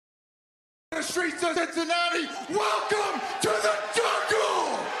the streets of Cincinnati. Welcome to the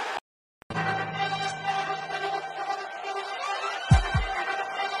jungle!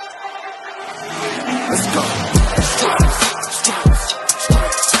 Let's go. Stripes, stripes, stripes,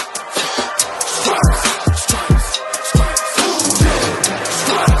 stripes, stripes, stripes, stripes,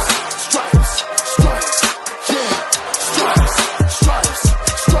 stripes, stripes, yeah, stripes, stripes,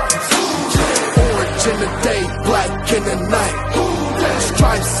 stripes, orange in the day, black in the night.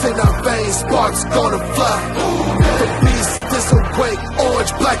 Stripes in our veins, sparks gonna fly. The beast disobey,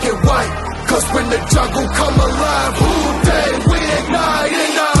 orange, black and white. Cause when the jungle come alive, who day we ignite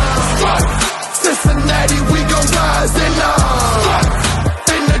in stripes. Cincinnati, we gon' rise in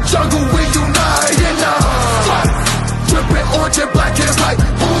in the jungle, we unite in dripping orange and black and white.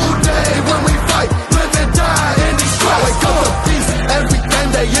 Who day when we fight, live and die in these stripes. Wake up the beast, every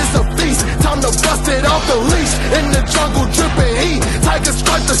day is a feast. Time to bust it off the leash. In the jungle, dripping heat. Tigers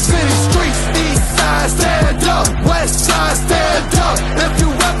stripe the city streets. East side, stand up. West side, stand up. If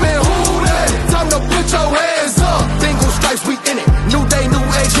you reppin', who day? Time to put your hands up. Bingo stripes, we in it. New day, new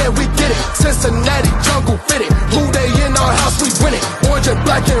age, yeah, we get it. Cincinnati, jungle fitted. Who day in our house, we win it. Orange and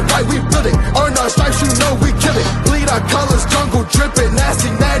black and white, we build it. Earn our stripes, you know we kill it. Bleed our colors, jungle dripping. Nasty,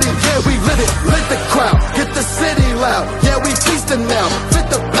 natty, yeah, we lit it. Lit the crowd, get the city loud. Yeah, we feasting now.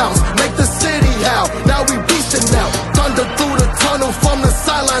 Fit the pounce, make the city howl. Now we beastin' now. Thunder through the tunnel, from the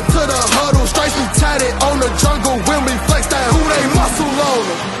sideline to the huddle. Stripes we tatted on the jungle when we flex that who they muscle on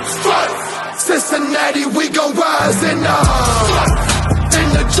them. Stripes, Cincinnati, we gon' rise in in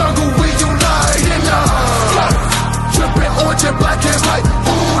the jungle, we unite in dripping orange and black and white.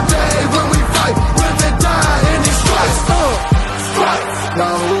 All day when we fight, live and die in these stripes. Stripes.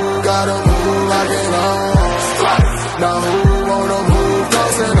 Now who gotta move like it on? Stripes. Now who wanna move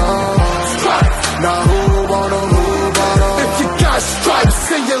dancing on? Stripes. Now who wanna move on? If you got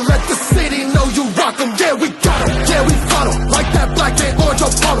stripes and you let the city know you rock 'em, yeah we got 'em, yeah we fought 'em. Like that black and orange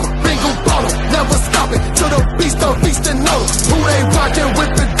upon 'em, bingo bottle, never stop it till the beast and know who they rockin'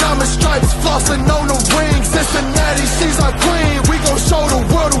 with the diamond stripes, flossin' on the ring. Cincinnati, she's our queen, we gon' show the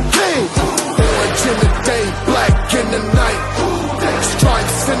world who king. Orange in the day, black in the night.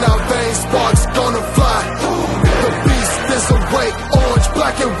 Stripes in our veins, sparks gonna fly. The beast is awake, orange,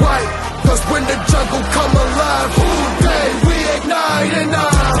 black and white. Cause when the jungle come alive, who day we ignite in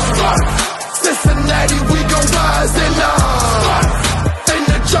Cincinnati, we gon' rise in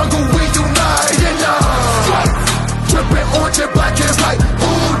the jungle, we unite in dripping orange and black and white.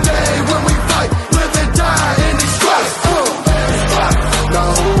 Who day when we fight, live and die in these stripes. Now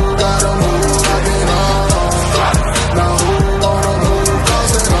who gotta move like it on? Now who wanna move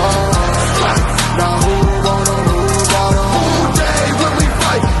dancing on? Now who wanna move on? Who day when we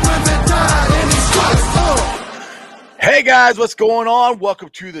fight, live and die in these stripes. Hey guys, what's going on? Welcome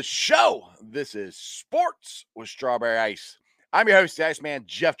to the show. This is Sports with Strawberry Ice. I'm your host, the Iceman,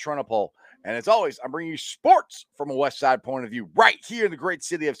 Jeff Trunapole. And as always, I'm bringing you sports from a West Side point of view right here in the great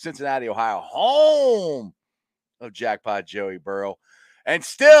city of Cincinnati, Ohio, home of Jackpot Joey Burrow and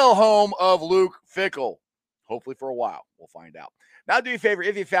still home of Luke Fickell. Hopefully for a while. We'll find out. Now, do you a favor.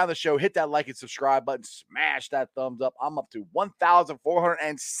 If you found the show, hit that like and subscribe button. Smash that thumbs up. I'm up to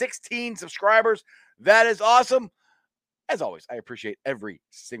 1,416 subscribers. That is awesome. As always, I appreciate every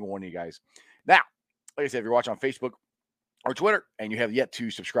single one of you guys. Now, like I said, if you're watching on Facebook or Twitter, and you have yet to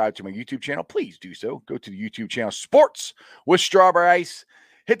subscribe to my YouTube channel, please do so. Go to the YouTube channel, Sports with Strawberry Ice.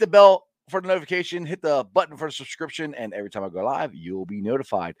 Hit the bell for the notification. Hit the button for the subscription, and every time I go live, you'll be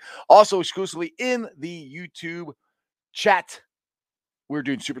notified. Also, exclusively in the YouTube chat, we're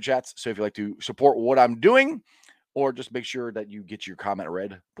doing super chats. So if you'd like to support what I'm doing, or just make sure that you get your comment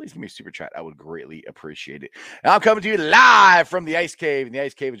read, please give me a super chat. I would greatly appreciate it. And I'm coming to you live from the Ice Cave, and the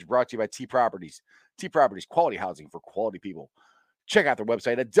Ice Cave is brought to you by T Properties. T Properties, quality housing for quality people. Check out their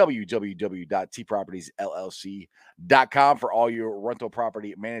website at www.tpropertiesllc.com for all your rental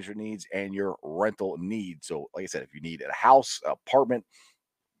property management needs and your rental needs. So, like I said, if you need a house, apartment,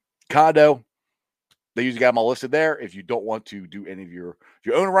 condo, they usually got them all listed there. If you don't want to do any of if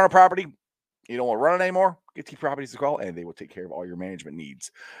you own a rental property, you don't want to run it anymore, get T Properties to call, and they will take care of all your management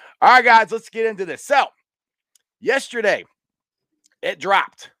needs. All right, guys, let's get into this. So, yesterday, it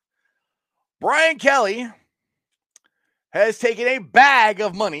dropped. Brian Kelly has taken a bag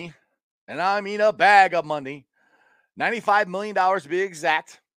of money, and I mean a bag of money, $95 million to be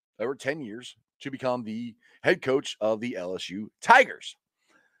exact, over 10 years, to become the head coach of the LSU Tigers.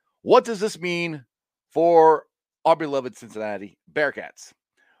 What does this mean for our beloved Cincinnati Bearcats?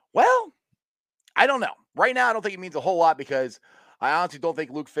 Well, I don't know. Right now, I don't think it means a whole lot because I honestly don't think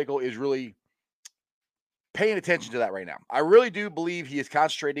Luke Fickell is really paying attention to that right now. I really do believe he is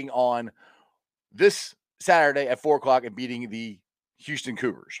concentrating on this Saturday at 4 o'clock and beating the Houston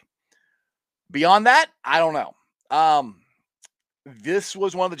Cougars. Beyond that, I don't know. This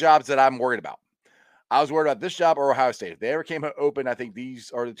was one of the jobs that I'm worried about. I was worried about this job or Ohio State. If they ever came open, I think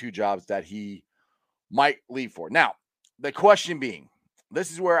these are the two jobs that he might leave for. Now, the question being,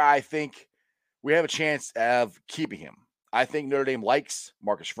 this is where I think we have a chance of keeping him. I think Notre Dame likes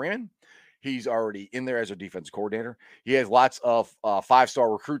Marcus Freeman. He's already in there as a defense coordinator. He has lots of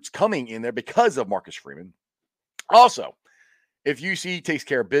 5-star recruits coming in there because of Marcus Freeman. Also, if UC takes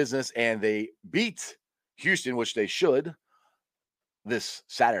care of business and they beat Houston, which they should this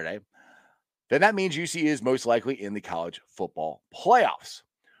Saturday, then that means UC is most likely in the college football playoffs.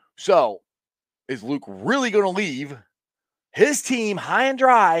 So is Luke really going to leave his team high and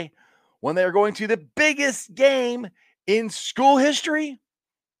dry when they're going to the biggest game in school history?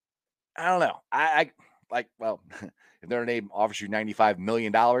 I don't know. If Notre Dame offers you $95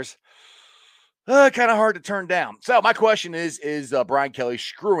 million, kind of hard to turn down. So my question is Brian Kelly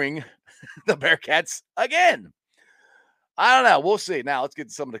screwing the Bearcats again? I don't know. We'll see. Now let's get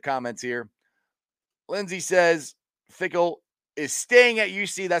to some of the comments here. Lindsay says Fickell is staying at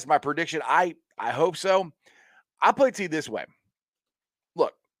UC. That's my prediction. I hope so. I'll put it to you this way.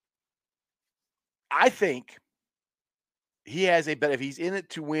 Look, I think he has a bet if he's in it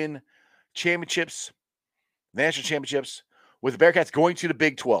to win championships, national championships, with the Bearcats going to the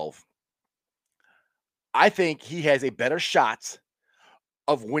Big 12. I think he has a better shot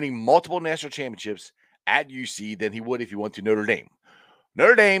of winning multiple national championships at UC than he would if he went to Notre Dame.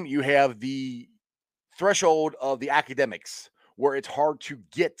 Notre Dame, you have the threshold of the academics where it's hard to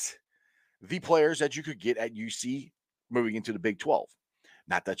get the players that you could get at UC moving into the Big 12.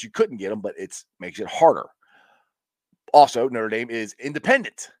 Not that you couldn't get them, but it makes it harder. Also, Notre Dame is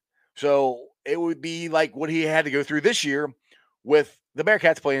independent. So it would be like what he had to go through this year with the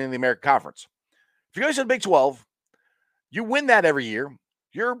Bearcats playing in the American Conference. If you go to the Big 12, you win that every year,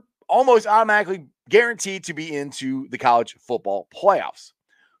 you're almost automatically guaranteed to be into the college football playoffs.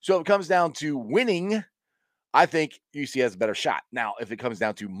 So if it comes down to winning, I think UC has a better shot. Now, if it comes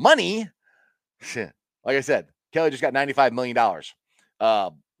down to money, like I said, Kelly just got $95 million.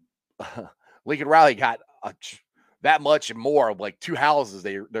 Lincoln Riley got that much and more, like 2 houses.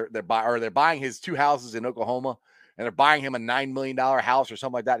 They're buying his 2 houses in Oklahoma, and they're buying him a $9 million house or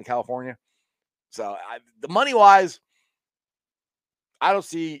something like that in California. So the money wise, I don't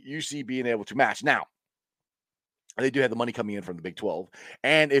see UC being able to match. Now, they do have the money coming in from the Big 12.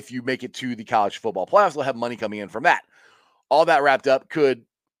 And if you make it to the college football playoffs, they'll have money coming in from that. All that wrapped up could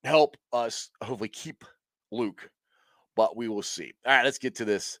help us hopefully keep Luke, but we will see. All right, let's get to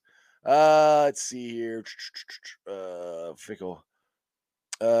this. Let's see here. Fickell.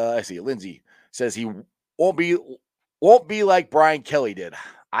 I see. Lindsay says he won't be like Brian Kelly did.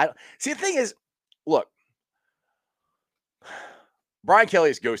 I see. The thing is, look, Brian Kelly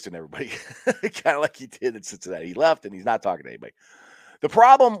is ghosting everybody, kind of like he did in Cincinnati. He left and he's not talking to anybody. The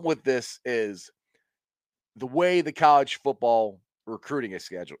problem with this is the way the college football recruiting is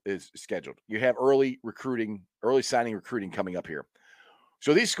scheduled. You have early signing recruiting coming up here.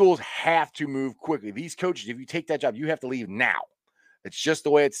 So these schools have to move quickly. These coaches, if you take that job, you have to leave now. It's just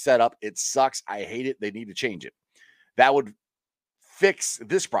the way it's set up. It sucks. I hate it. They need to change it. That would fix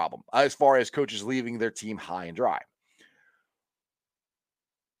this problem as far as coaches leaving their team high and dry.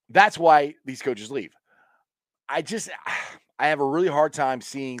 That's why these coaches leave. I have a really hard time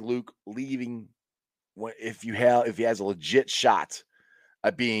seeing Luke leaving if he has a legit shot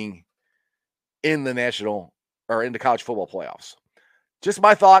at being in the national or in the college football playoffs. Just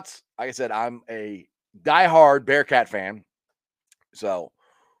my thoughts. Like I said, I'm a diehard Bearcat fan. So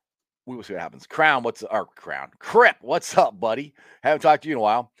we will see what happens. Crip, what's up, buddy? Haven't talked to you in a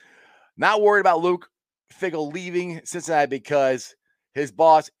while. Not worried about Luke Fickell leaving Cincinnati because his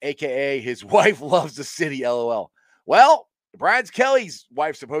boss, a.k.a. his wife, loves the city, LOL. Well, Brian Kelly's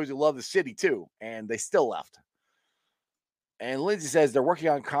wife supposedly loved the city too, and they still left. And Lindsay says they're working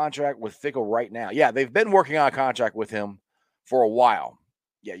on a contract with Fickell right now. Yeah, they've been working on a contract with him for a while.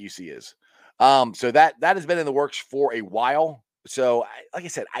 Yeah, UC is. So that has been in the works for a while. So, like I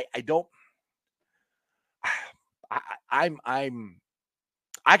said, I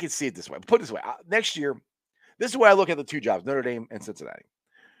can see it this way. Put it this way. Next year, this is the way I look at the two jobs, Notre Dame and Cincinnati.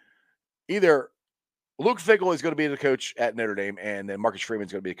 Either Luke Fickell is going to be the coach at Notre Dame, and then Marcus Freeman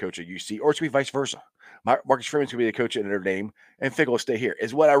is going to be the coach at UC, or it's going to be vice versa. Marcus Freeman is going to be the coach at Notre Dame, and Fickell will stay here,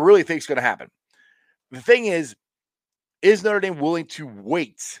 is what I really think is going to happen. The thing is Notre Dame willing to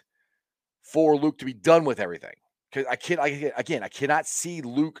wait for Luke to be done with everything? Because I cannot see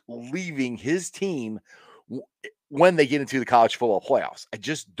Luke leaving his team when they get into the college football playoffs. I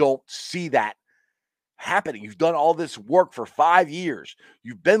just don't see that happening. You've done all this work for 5 years.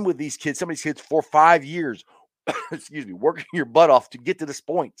 You've been with these kids, some of these kids for 5 years, excuse me, working your butt off to get to this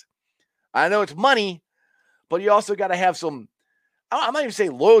point. I know it's money, but you also got to have some, I'm not even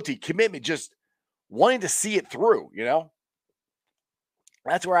saying loyalty, commitment, just wanting to see it through, you know?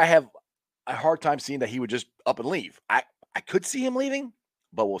 That's where I have a hard time seeing that he would just up and leave. I could see him leaving,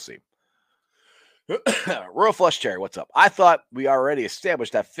 but we'll see. Royal Flush Cherry, what's up? I thought we already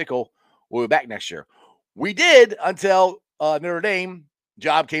established that Fickell will be back next year. We did until Notre Dame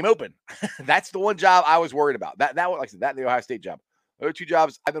job came open. That's the one job I was worried about. That like I said, that the Ohio State job. Those are two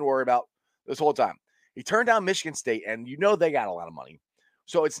jobs I've been worried about this whole time. He turned down Michigan State, and you know they got a lot of money.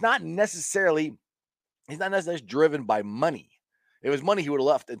 So it's not necessarily, he's not necessarily driven by money. It was money he would have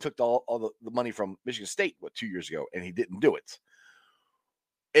left and took all the money from Michigan State, 2 years ago, and he didn't do it.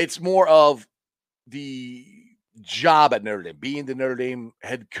 It's more of the job at Notre Dame, being the Notre Dame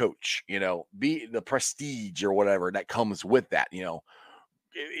head coach, you know, be the prestige or whatever that comes with that, you know.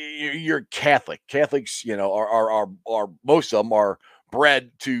 You're Catholic. Catholics, you know, are most of them are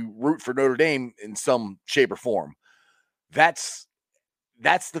bred to root for Notre Dame in some shape or form. That's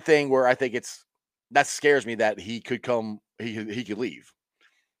the thing where I think that scares me that he could come, he could leave.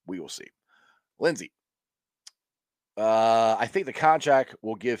 We will see. Lindsay, I think the contract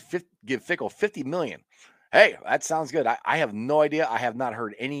will give Fickell $50 million. Hey, that sounds good. I have no idea. I have not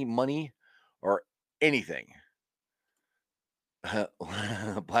heard any money or anything.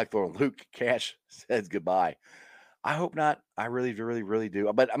 Blackthorn Luke Cash says goodbye. I hope not. I really, really, really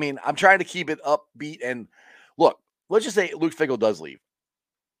do. But I mean, I'm trying to keep it upbeat. And look, let's just say Luke Fickell does leave.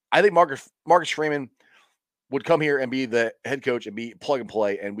 I think Marcus Freeman would come here and be the head coach and be plug and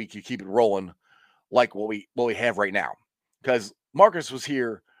play, and we could keep it rolling like what we have right now. Because Marcus was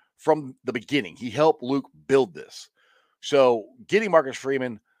here from the beginning. He helped Luke build this. So getting Marcus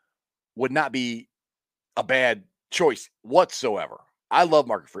Freeman would not be a bad choice whatsoever. I love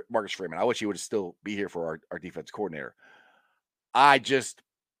Marcus Freeman. I wish he would still be here for our defense coordinator. I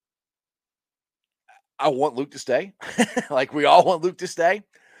want Luke to stay. Like we all want Luke to stay.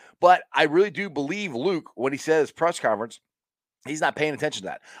 But I really do believe Luke, when he said his press conference, he's not paying attention to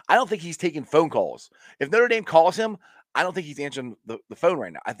that. I don't think he's taking phone calls. If Notre Dame calls him, I don't think he's answering the phone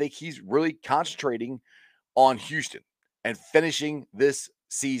right now. I think he's really concentrating on Houston and finishing this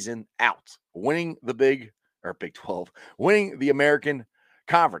season out, winning the Big 12, winning the American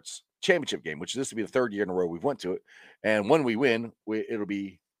Conference Championship game, which this will be the third year in a row we've went to it. And when we win, it'll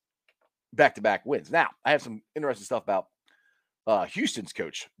be back-to-back wins. Now, I have some interesting stuff about Houston's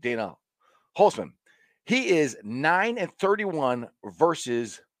coach, Dana Holzman. He is 9-31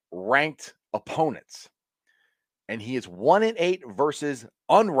 versus ranked opponents. And he is 1-8 versus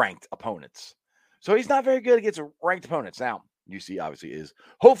unranked opponents. So he's not very good against ranked opponents. Now, UC obviously is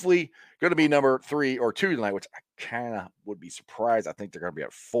hopefully going to be number 3 or 2 tonight, which I kind of would be surprised. I think they're going to be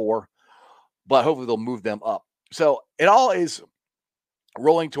at 4, but hopefully they'll move them up. So it all is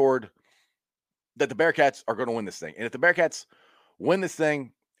rolling toward that the Bearcats are going to win this thing. And if the Bearcats win this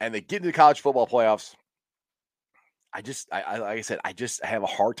thing and they get into the college football playoffs, like I said, I just have a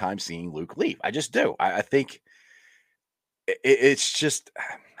hard time seeing Luke leave. I just do. I think it's just,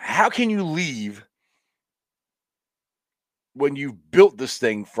 how can you leave when you built this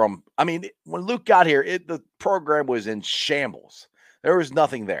thing from, I mean, when Luke got here, the program was in shambles. There was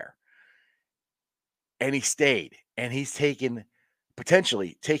nothing there. And he stayed. And he's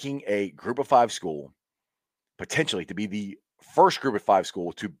potentially taking a group of 5 school, potentially to be the first group of 5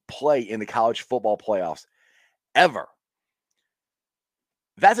 school to play in the college football playoffs ever.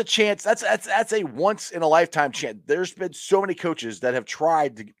 That's a chance. That's a once in a lifetime chance. There's been so many coaches that have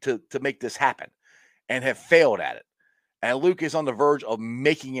tried to make this happen and have failed at it. And Luke is on the verge of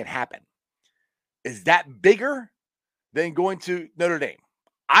making it happen. Is that bigger than going to Notre Dame?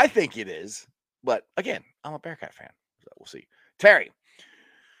 I think it is. But again, I'm a Bearcat fan. So we'll see. Terry,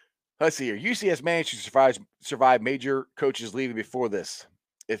 let's see here. UCS managed to survive major coaches leaving before this.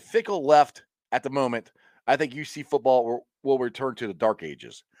 If Fickell left at the moment, I think UC football will return to the dark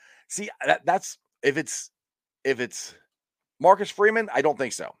ages. See, that's if it's Marcus Freeman, I don't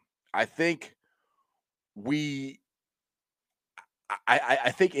think so. I think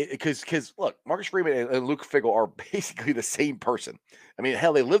I think because look, Marcus Freeman and Luke Fickell are basically the same person. I mean,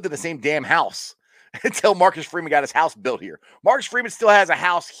 hell, they lived in the same damn house until Marcus Freeman got his house built here. Marcus Freeman still has a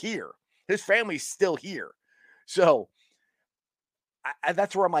house here. His family's still here. So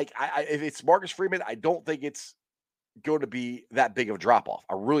that's where I'm like, if it's Marcus Freeman, I don't think it's going to be that big of a drop-off.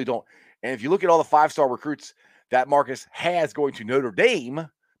 I really don't. And if you look at all the 5-star recruits that Marcus has going to Notre Dame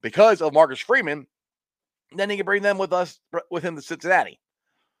because of Marcus Freeman, then he can bring them with him to Cincinnati.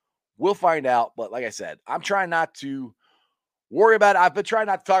 We'll find out. But like I said, I'm trying not to worry about it. I've been trying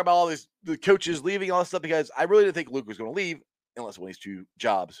not to talk about all this, the coaches leaving, all this stuff, because I really didn't think Luke was going to leave unless one of these two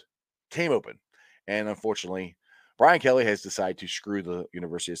jobs came open. And unfortunately, Brian Kelly has decided to screw the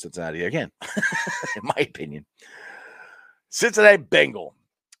University of Cincinnati again, in my opinion. Cincinnati Bengal.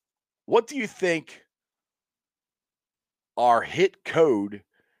 What do you think our hit code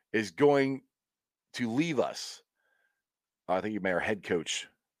is going to leave us? I think you meant our head coach.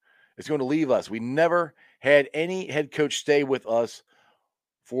 It's going to leave us. We never had any head coach stay with us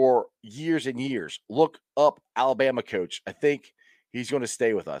for years and years. Look up Alabama coach. I think he's going to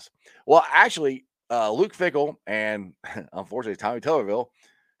stay with us. Well, actually, Luke Fickell and unfortunately Tommy Tuberville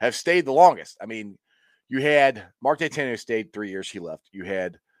have stayed the longest. I mean, you had Mark Dantonio stayed 3 years, he left. You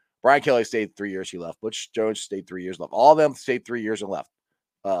had Brian Kelly stayed 3 years, he left. Butch Jones stayed 3 years, left. All of them stayed 3 years and left.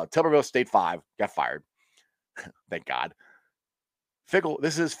 Tuberville stayed 5, got fired. Thank God. Fickell,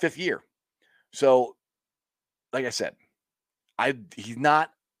 this is his 5th year. So, like I said, he's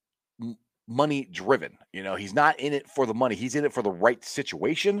not money driven. You know, he's not in it for the money. He's in it for the right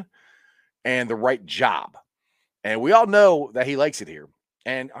situation and the right job. And we all know that he likes it here.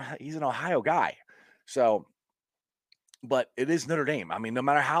 And he's an Ohio guy. So, but it is Notre Dame. I mean, no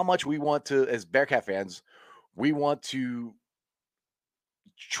matter how much we want to, as Bearcat fans, we want to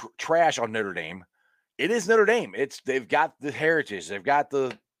trash on Notre Dame. It is Notre Dame. They've got the heritage. They've got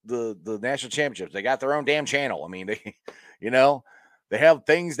the national championships. They got their own damn channel. I mean, they, they have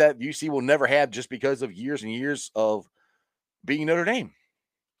things that UC will never have just because of years and years of being Notre Dame.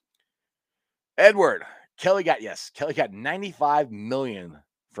 Edward, Kelly got $95 million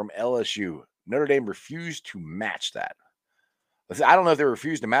from LSU. Notre Dame refused to match that. I don't know if they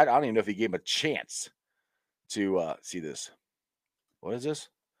refused to match. I don't even know if he gave him a chance to see this. What is this?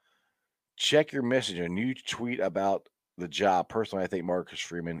 Check your message. A new tweet about the job. Personally, I think Marcus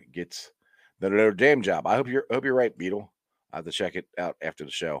Freeman gets the Notre Dame job. I hope you're right, Beetle. I have to check it out after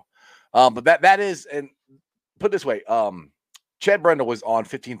the show. But that is, and put it this way, Chad Brendel was on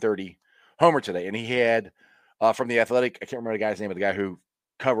 1530 Homer today, and he had from the Athletic, I can't remember the guy's name, of the guy who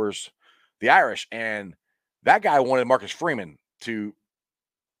covers the Irish, and that guy wanted Marcus Freeman to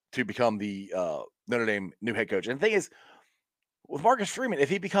become the Notre Dame new head coach. And the thing is, with Marcus Freeman, if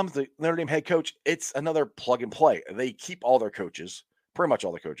he becomes the Notre Dame head coach, it's another plug and play. They keep all their coaches, pretty much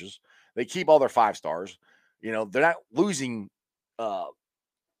all the coaches. They keep all their 5 stars. You know, they're not losing a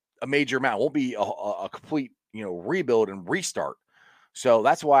major amount. It won't be a complete, rebuild and restart. So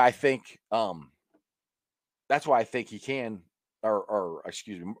that's why I think he can, or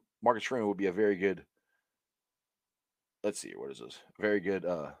excuse me, Marcus Freeman would be a very good. Let's see, what is this? Very good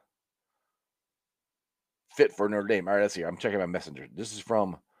fit for Notre Dame. All right, let's see. I'm checking my messenger. This is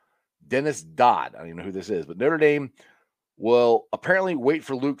from Dennis Dodd. I don't even know who this is, but Notre Dame will apparently wait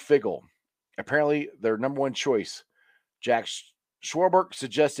for Luke Fickell. Apparently, their number one choice. Jack Schwarberg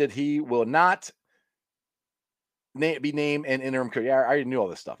suggested he will not be named an interim coach. Yeah, I already knew all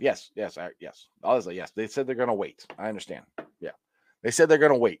this stuff. Yes. I was like, yes. They said they're going to wait. I understand. Yeah. They said they're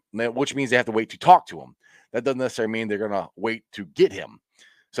going to wait, which means they have to wait to talk to him. That doesn't necessarily mean they're going to wait to get him.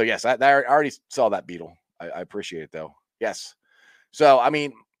 So, yes, I already saw that, Beetle. I appreciate it, though. Yes. So, I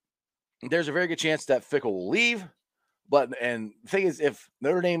mean, there's a very good chance that Fickell will leave. And the thing is, if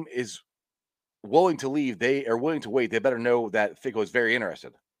Notre Dame is willing to leave, they are willing to wait. They better know that Fickell is very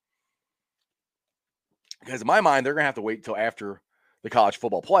interested. Because in my mind, they're going to have to wait until after the college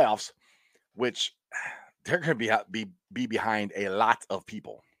football playoffs, which they're going to be behind a lot of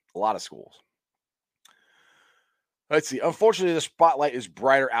people, a lot of schools. Let's see. Unfortunately, the spotlight is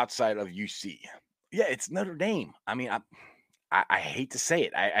brighter outside of UC. Yeah, it's Notre Dame. I mean, I hate to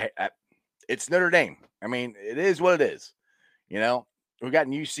say it. It's Notre Dame. I mean, it is what it is. We've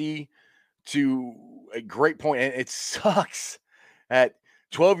gotten UC to a great point, and it sucks that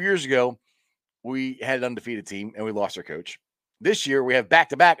 12 years ago, we had an undefeated team, and we lost our coach. This year, we have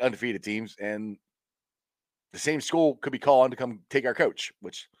back-to-back undefeated teams, and the same school could be called on to come take our coach,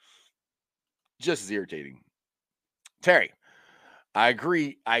 which just is irritating. Terry, I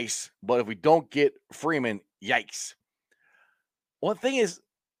agree, Ice, but if we don't get Freeman, yikes. Well, the thing is,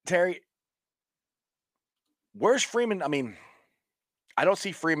 Terry, where's Freeman? I mean, I don't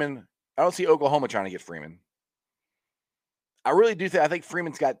see Freeman. I don't see Oklahoma trying to get Freeman. I really do think, I think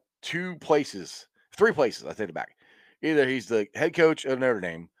Freeman's got 3 places. I take it back. Either he's the head coach of Notre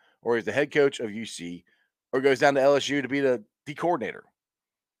Dame, or he's the head coach of UC, or goes down to LSU to be the D coordinator.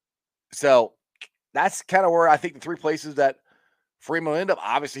 So that's kind of where I think the 3 places that Freeman will end up.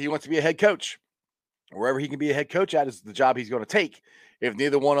 Obviously, he wants to be a head coach. Wherever he can be a head coach at is the job he's going to take. If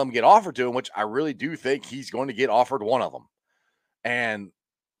neither one of them get offered to him, which I really do think he's going to get offered one of them. And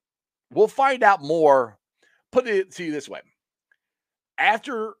we'll find out more. Put it to you this way.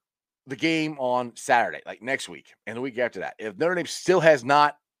 After the game on Saturday, like next week and the week after that, if Notre Dame still has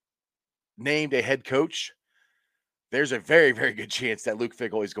not named a head coach, there's a very, very good chance that Luke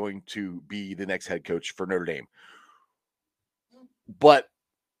Fickell is going to be the next head coach for Notre Dame. But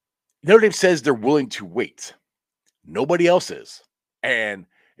Notre Dame says they're willing to wait. Nobody else is. And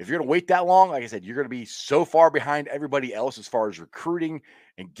if you're going to wait that long, like I said, you're going to be so far behind everybody else as far as recruiting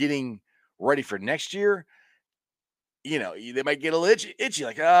and getting ready for next year. You know, they might get a little itchy,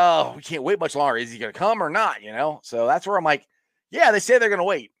 like, oh, we can't wait much longer. Is he going to come or not? You know, so that's where I'm like, yeah, they say they're going to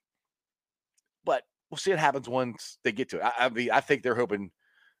wait, but we'll see what happens once they get to it. I mean, I think they're hoping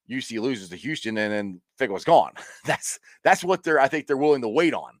UC loses to Houston and then Fickell's gone. That's what I think they're willing to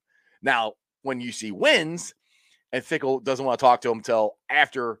wait on. Now, when UC wins and Fickell doesn't want to talk to him until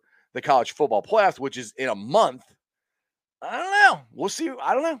after the college football playoffs, which is in a month, I don't know. We'll see.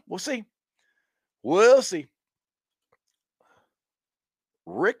 I don't know. We'll see. We'll see.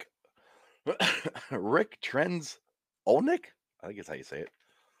 Rick Trends Olnick, I think that's how you say it.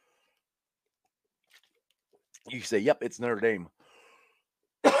 You say, yep, it's Notre Dame.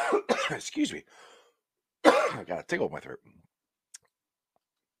 Excuse me. I got a tickle in my throat.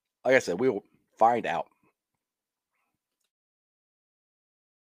 Like I said, we will find out.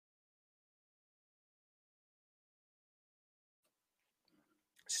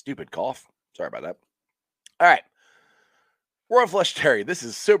 Stupid cough. Sorry about that. All right. We're on Flush Terry. This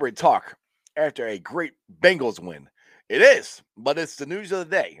is Sobering Talk after a great Bengals win. It is, but it's the news of the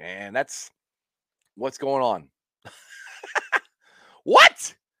day, and that's what's going on.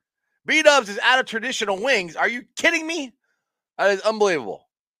 What? B-Dubs is out of traditional wings. Are you kidding me? That is unbelievable.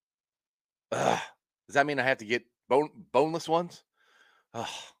 Does that mean I have to get boneless ones?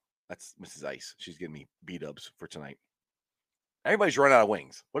 That's Mrs. Ice. She's giving me B-Dubs for tonight. Everybody's run out of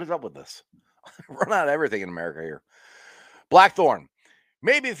wings. What is up with this? Run out of everything in America here. Blackthorn.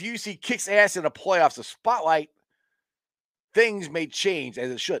 Maybe if UC kicks ass in the playoffs, the spotlight, things may change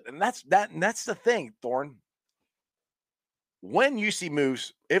as it should. And that's the thing, Thorn. When UC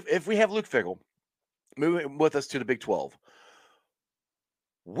moves, if we have Luke Fickell moving with us to the Big 12,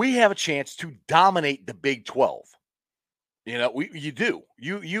 we have a chance to dominate the Big 12. You know, you do.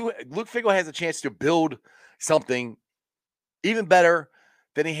 Luke Fickell has a chance to build something even better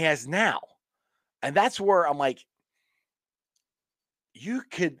than he has now. And that's where I'm like, you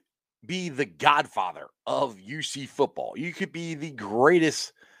could be the godfather of UC football. You could be the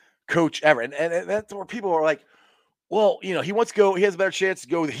greatest coach ever. And that's where people are like, well, you know, he has a better chance to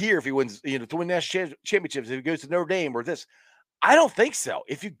go here if he wins, you know, to win national championships, if he goes to Notre Dame or this. I don't think so.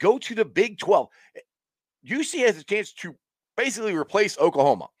 If you go to the Big 12, UC has a chance to basically replace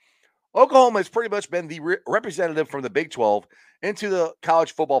Oklahoma. Oklahoma has pretty much been the representative from the Big 12 into the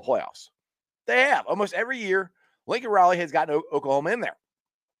college football playoffs. They have. Almost every year, Lincoln Riley has gotten Oklahoma in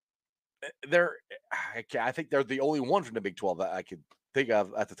there. I think they're the only one from the Big 12 that I could think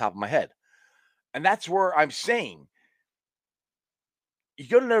of at the top of my head. And that's where I'm saying, you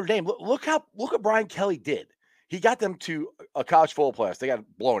go to Notre Dame, look what Brian Kelly did. He got them to a college football playoffs. They got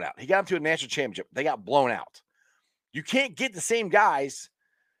blown out. He got them to a national championship. They got blown out. You can't get the same guys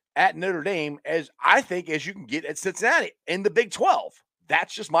at Notre Dame as you can get at Cincinnati in the Big 12.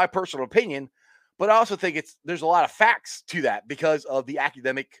 That's just my personal opinion. But I also think there's a lot of facts to that because of the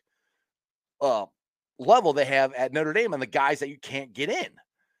academic level they have at Notre Dame and the guys that you can't get in.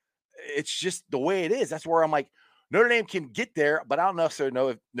 It's just the way it is. That's where I'm like, Notre Dame can get there, but I don't necessarily know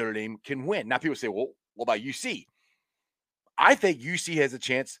if Notre Dame can win. Now people say, well, what about UC? I think UC has a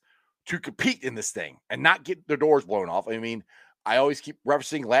chance to compete in this thing and not get their doors blown off. I mean, I always keep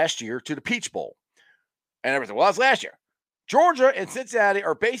referencing last year to the Peach Bowl. And everything, well, that's last year. Georgia and Cincinnati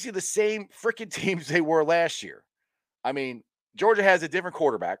are basically the same freaking teams they were last year. I mean, Georgia has a different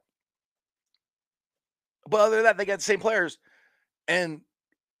quarterback. But other than that, they got the same players. And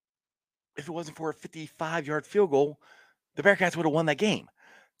if it wasn't for a 55-yard field goal, the Bearcats would have won that game.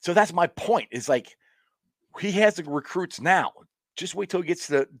 So that's my point. It's like, he has the recruits now. Just wait till he gets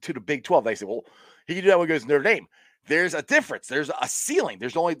to the Big 12. They say, well, he can do that when he goes to Notre Dame. There's a difference. There's a ceiling.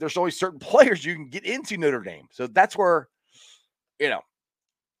 There's only certain players you can get into Notre Dame. So that's where, you know,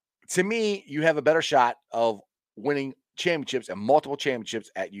 to me, you have a better shot of winning championships and multiple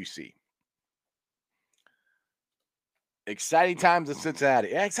championships at UC. Exciting times in Cincinnati.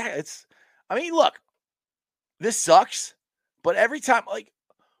 Yeah, exactly. I mean, look, this sucks, but every time, like,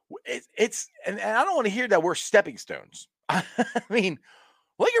 and I don't want to hear that we're stepping stones. I mean,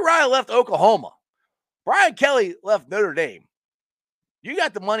 Lincoln Riley left Oklahoma. Brian Kelly left Notre Dame. You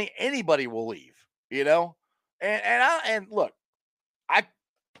got the money, anybody will leave, you know? And look, I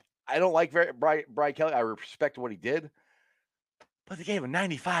I don't like Brian Kelly. I respect what he did, but they gave him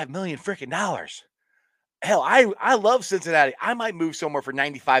 $95 million freaking dollars. Hell, I love Cincinnati. I might move somewhere for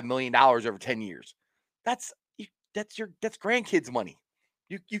 $95 million over 10 years. That's that's grandkids' money.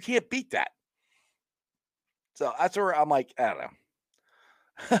 You can't beat that. So that's where I'm like, I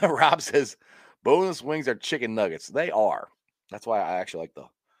don't know. Rob says boneless wings are chicken nuggets. They are. That's why I actually like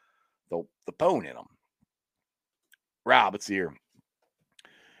the bone in them. Rob, it's here.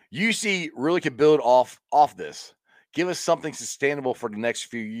 UC really could build off this. Give us something sustainable for the next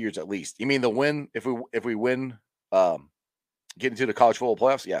few years at least. You mean the win if we win get into the college football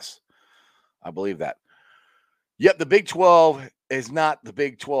playoffs? Yes. I believe that. Yep, the Big 12 is not the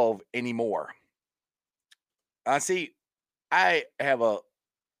Big 12 anymore. See, I have a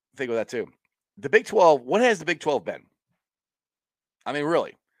thing with that too. The Big 12, what has the Big 12 been? I mean,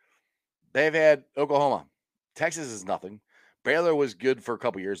 really. They've had Oklahoma. Texas is nothing. Baylor was good for a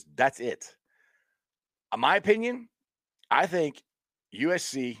couple years. That's it. In my opinion, I think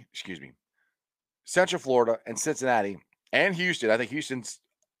USC, Central Florida and Cincinnati and Houston. I think Houston's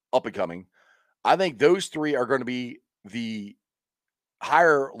up and coming. I think those three are going to be the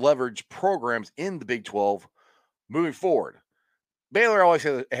higher leverage programs in the Big 12 moving forward. Baylor always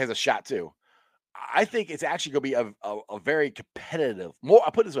has a shot too. I think it's actually going to be a very competitive,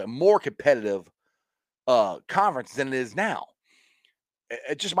 more competitive conference than it is now.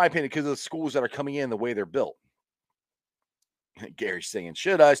 It's just my opinion because of the schools that are coming in the way they're built. Gary's singing,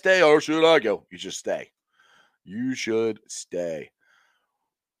 should I stay or should I go? You should stay. You should stay.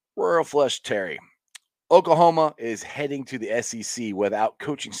 Royal Flush Terry. Oklahoma is heading to the SEC without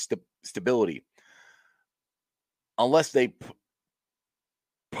coaching stability. Unless they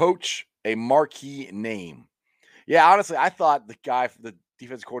poach a marquee name. Yeah, honestly, I thought the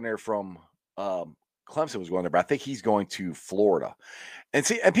defense coordinator from Clemson was going there, but I think he's going to Florida. And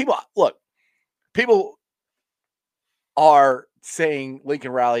people are saying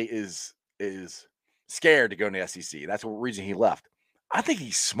Lincoln Riley is scared to go in the SEC. That's the reason he left. I think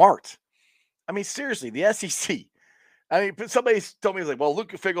he's smart. I mean, seriously, the SEC. I mean, somebody told me, like, well,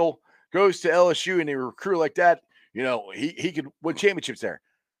 Luke Fickell goes to LSU and they recruit like that. You know, he could win championships there.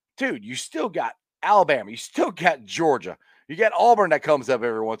 Dude, you still got Alabama. You still got Georgia. You got Auburn that comes up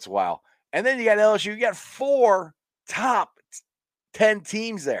every once in a while. And then you got LSU. You got 4 top 10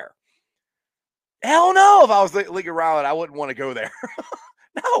 teams there. Hell no, if I was Lincoln Riley, I wouldn't want to go there.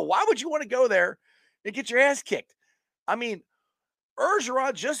 No, why would you want to go there and get your ass kicked? I mean,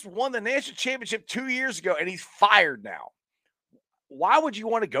 Bergeron just won the national championship 2 years ago, and he's fired now. Why would you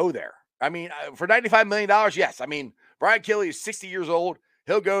want to go there? I mean, for $95 million, yes. I mean, Brian Kelly is 60 years old.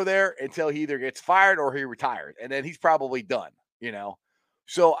 He'll go there until he either gets fired or he retires, and then he's probably done, you know?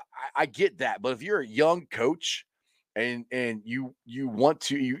 So I get that. But if you're a young coach and you want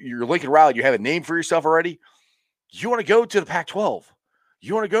to, you're Lincoln Riley, you have a name for yourself already, you want to go to the Pac-12.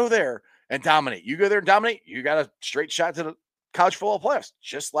 You want to go there and dominate. You go there and dominate, you got a straight shot to the college football playoffs,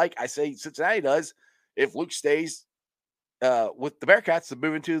 just like I say Cincinnati does if Luke stays with the Bearcats to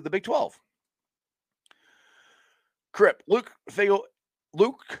move into the Big 12. Crip, Luke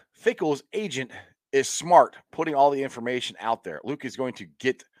Fickell's agent is smart, putting all the information out there. Luke is going to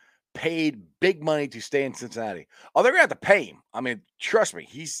get paid big money to stay in Cincinnati. Oh, they're going to have to pay him. I mean, trust me,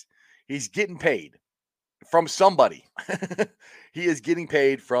 he's getting paid from somebody. He is getting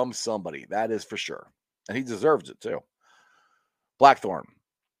paid from somebody. That is for sure. And he deserves it too. Blackthorn.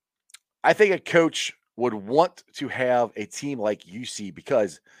 I think a coach would want to have a team like UC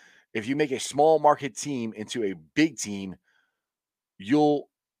because if you make a small market team into a big team, you'll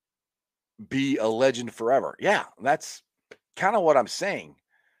be a legend forever. Yeah, that's kind of what I'm saying.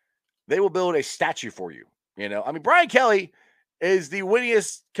 They will build a statue for you. You know, I mean, Brian Kelly is the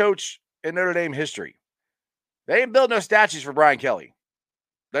winningest coach in Notre Dame history. They ain't built no statues for Brian Kelly.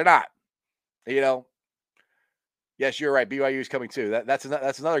 They're not. You know, yes, you're right. BYU is coming too. That's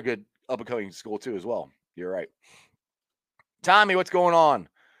another good up-and-coming school too as well. You're right. Tommy, what's going on?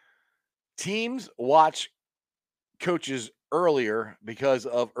 Teams watch coaches earlier because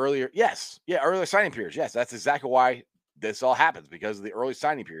of earlier signing periods. Yes, that's exactly why this all happens, because of the early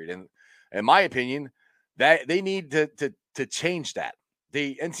signing period. And in my opinion, that they need to change that.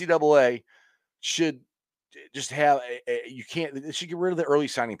 The NCAA should just have they should get rid of the early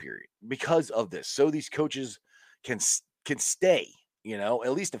signing period because of this, so these coaches can stay, you know,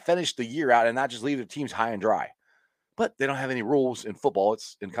 at least to finish the year out and not just leave their teams high and dry. But they don't have any rules in football.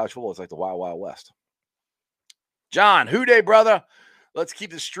 It's in college football. It's like the Wild Wild West. John, who day, brother? Let's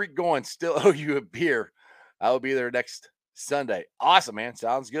keep the streak going. Still owe you a beer. I will be there next Sunday. Awesome, man.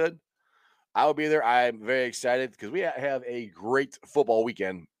 Sounds good. I will be there. I'm very excited because we have a great football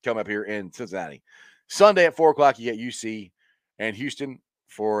weekend coming up here in Cincinnati. Sunday at 4 o'clock, you get UC and Houston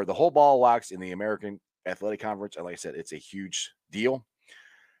for the whole ball wax in the American Athletic Conference. And like I said, it's a huge deal.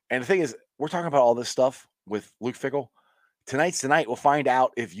 And the thing is, we're talking about all this stuff with Luke Fickell. Tonight's the night. We'll find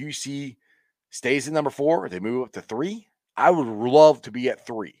out if UC stays in number 4 or they move up to 3. I would love to be at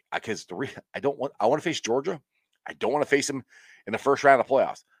 3 because 3. I want to face Georgia. I don't want to face them in the first round of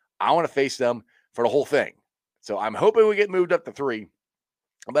playoffs. I want to face them for the whole thing. So I'm hoping we get moved up to 3.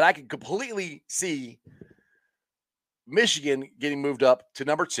 But I can completely see Michigan getting moved up to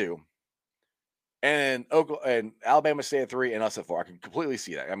number 2. And Alabama stay at 3 and us at 4. I can completely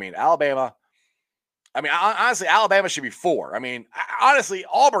see that. I mean, honestly, Alabama should be 4. I mean, honestly,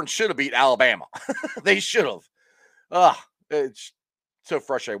 Auburn should have beat Alabama. They should have. It's so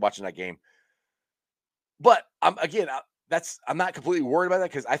frustrating watching that game. But I'm not completely worried about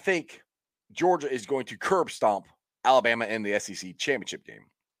that because I think Georgia is going to curb stomp Alabama in the SEC championship game.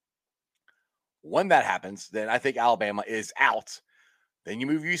 When that happens, then I think Alabama is out. Then you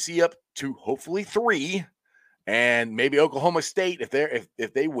move UC up to hopefully 3, and maybe Oklahoma State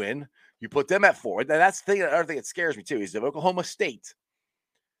if they win, you put them at 4. And that's the thing. Another thing that scares me too is if Oklahoma State,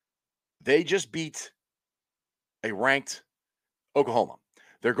 they just beat a ranked Oklahoma.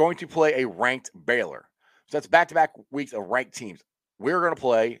 They're going to play a ranked Baylor. So that's back-to-back weeks of ranked teams. We're going to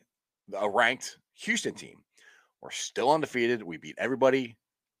play a ranked Houston team. We're still undefeated. We beat everybody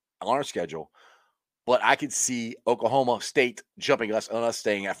on our schedule. But I could see Oklahoma State jumping us and us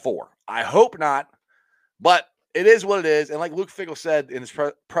staying at 4. I hope not, but it is what it is. And like Luke Fickell said in his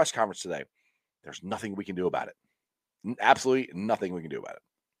press conference today, there's nothing we can do about it. Absolutely nothing we can do about it.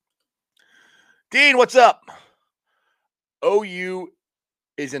 Dean, what's up? OU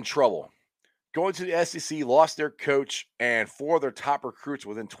is in trouble. Going to the SEC, lost their coach and 4 of their top recruits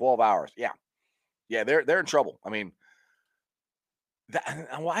within 12 hours. Yeah, they're in trouble. I mean,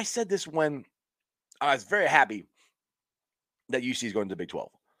 I said this when I was very happy that UC is going to the Big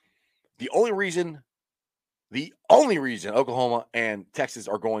 12. The only reason Oklahoma and Texas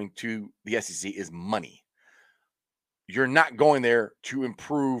are going to the SEC is money. You're not going there to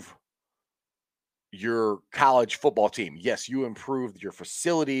improve your college football team. Yes, you improve your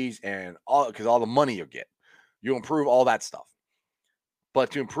facilities and all because all the money you'll get. You improve all that stuff. But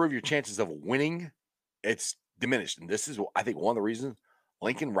to improve your chances of winning, it's diminished. And this is, I think, one of the reasons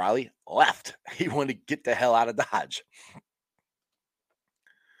Lincoln Riley left. He wanted to get the hell out of Dodge.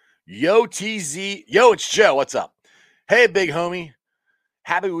 Yo, TZ. Yo, it's Joe. What's up? Hey, big homie.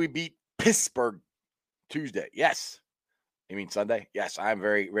 Happy we beat Pittsburgh Tuesday. Yes. You mean Sunday? Yes, I'm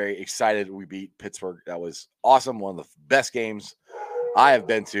very, very excited we beat Pittsburgh. That was awesome. One of the best games I have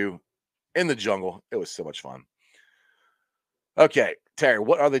been to in the jungle. It was so much fun. Okay, Terry,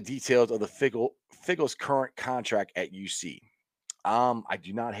 what are the details of the Fickell's current contract at UC? I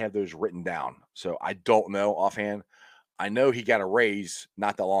do not have those written down, so I don't know offhand. I know he got a raise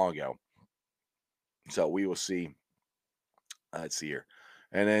not that long ago. So we will see. Let's see here.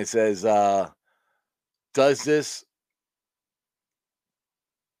 And then it says, does this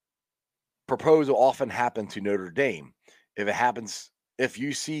proposal often happen to Notre Dame? If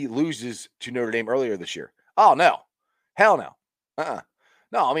UC loses to Notre Dame earlier this year? Oh, no. Hell no.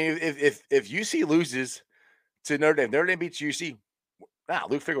 No, I mean, if UC loses to Notre Dame beats UC,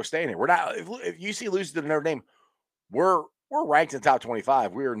 Luke Fickell's staying here. We're not. If UC loses to Notre Dame, we're ranked in the top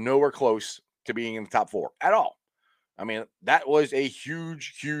 25. We are nowhere close to being in the top 4 at all. I mean, that was a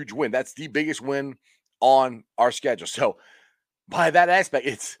huge, huge win. That's the biggest win on our schedule. So, by that aspect,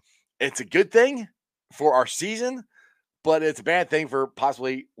 it's a good thing for our season, but it's a bad thing for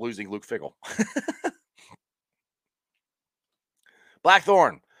possibly losing Luke Fickell.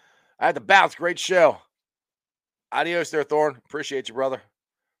 Blackthorn, I had to bounce. Great show. Adios there, Thorn. Appreciate you, brother.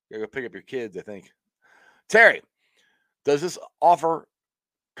 You gotta go pick up your kids, I think. Terry, does this offer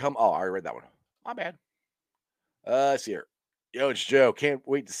come? Oh, I already read that one. My bad. Let's see here. Yo, it's Joe. Can't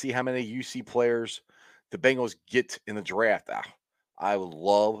wait to see how many UC players the Bengals get in the draft. I would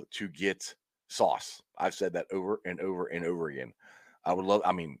love to get Sauce. I've said that over and over and over again. I'd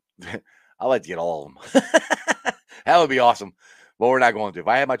like to get all of them. That would be awesome. But we're not going to. If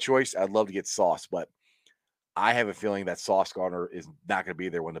I had my choice, I'd love to get Sauce. But I have a feeling that Sauce Gardner is not going to be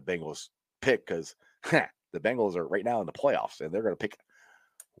there when the Bengals pick because the Bengals are right now in the playoffs and they're going to pick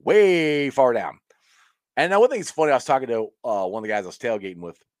way far down. And now one thing is funny, I was talking to one of the guys I was tailgating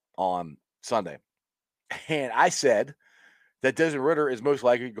with on Sunday, and I said that Desmond Ridder is most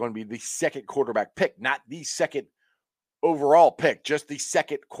likely going to be the second quarterback pick, not the second overall pick, just the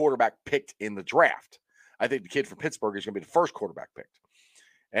second quarterback picked in the draft. I think the kid from Pittsburgh is going to be the first quarterback picked.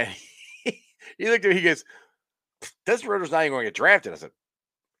 And He looked at me, he goes, Desmond Ritter's not even going to get drafted. I said,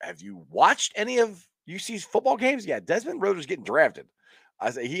 have you watched any of UC's football games? Yeah, Desmond Ritter's getting drafted.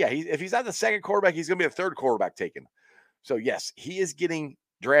 I said, yeah, if he's not the second quarterback, he's going to be the third quarterback taken. So, yes, he is getting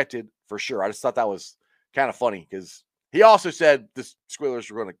drafted for sure. I just thought that was kind of funny because he also said the Squealers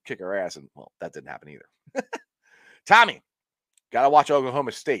were going to kick our ass, and, well, that didn't happen either. Tommy, got to watch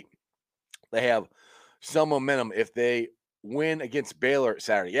Oklahoma State. They have some momentum if they win against Baylor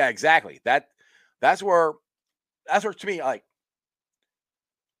Saturday. Yeah, exactly. That's where to me, like,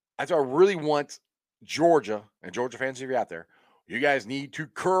 that's where I really want Georgia, and Georgia fans, if you're out there, you guys need to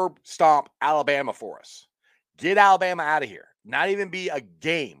curb stomp Alabama for us. Get Alabama out of here. Not even be a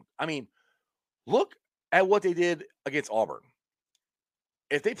game. I mean, look at what they did against Auburn.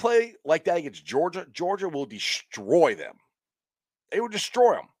 If they play like that against Georgia, Georgia will destroy them. They will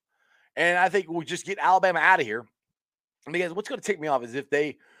destroy them. And I think we'll just get Alabama out of here. Because what's going to tick me off is if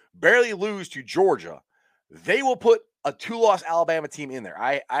they barely lose to Georgia, they will put a 2-loss Alabama team in there.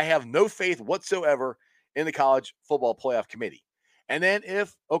 I have no faith whatsoever in the college football playoff committee. And then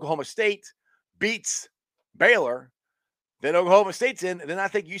if Oklahoma State beats Baylor, then Oklahoma State's in, and then I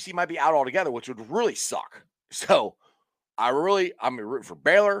think UC might be out altogether, which would really suck. So I'm going to be rooting for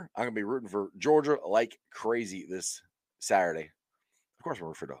Baylor. I'm going to be rooting for Georgia like crazy this Saturday. Of course, we're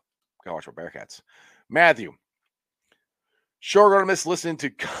rooting for gotta watch our Bearcats. Matthew, sure going to miss listening to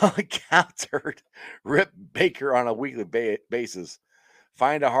countered Rip Baker on a weekly basis.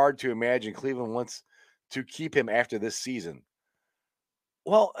 Find it hard to imagine Cleveland wants to keep him after this season.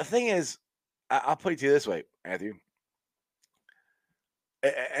 Well, the thing is, I'll put it to you this way, Matthew.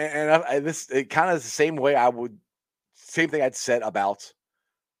 And this it kind of is the same way same thing I'd said about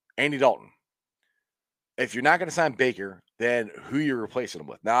Andy Dalton. If you're not going to sign Baker, then who you're replacing him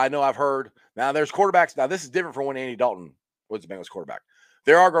with? Now, I know I've heard, now there's quarterbacks. Now, this is different from when Andy Dalton was the Bengals quarterback.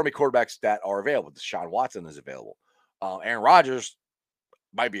 There are going to be quarterbacks that are available. Deshaun Watson is available. Aaron Rodgers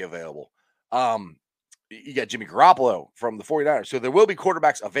might be available. You got Jimmy Garoppolo from the 49ers. So there will be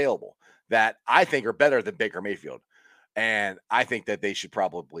quarterbacks available that I think are better than Baker Mayfield. And I think that they should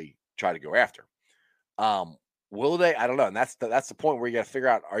probably try to go after. Will they? I don't know. And that's the point where you got to figure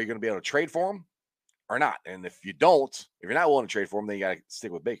out, are you going to be able to trade for him or not? And if you're not willing to trade for him, then you got to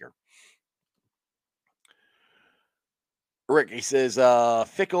stick with Baker. Rick, he says,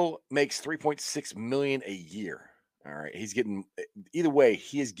 Fickell makes $3.6 million a year. All right. He's getting, either way,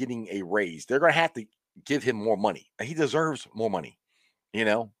 he is getting a raise. They're going to have to give him more money. He deserves more money. You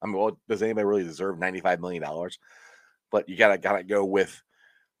know, I mean, well, does anybody really deserve $95 million? But you gotta go with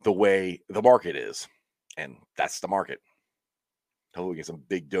the way the market is. And that's the market. Hopefully we get some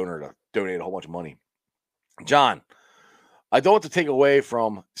big donor to donate a whole bunch of money. John, I don't want to take away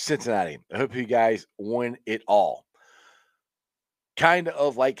from Cincinnati. I hope you guys win it all. Kind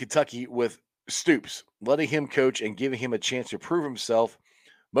of like Kentucky with Stoops, letting him coach and giving him a chance to prove himself.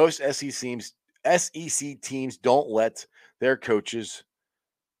 Most SEC teams don't let their coaches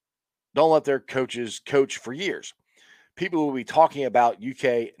coach for years. People will be talking about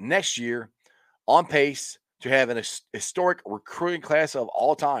UK next year, on pace to have an historic recruiting class of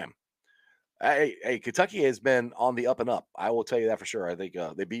all time. Hey, Kentucky has been on the up and up. I will tell you that for sure. I think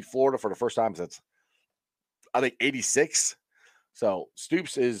they beat Florida for the first time since, I think, 86. So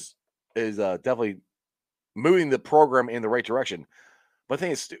Stoops is definitely moving the program in the right direction. But the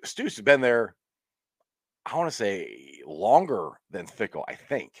thing is, Stoops has been there, I want to say, longer than Fickell, I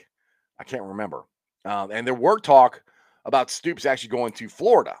think. I can't remember. And there were talk about Stoops actually going to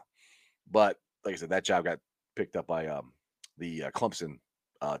Florida. But like I said, that job got picked up by the Clemson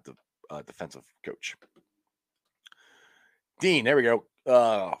defensive coach. Dean, there we go.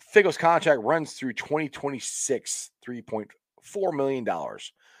 Fickell's contract runs through 2026, $3.4 million. Like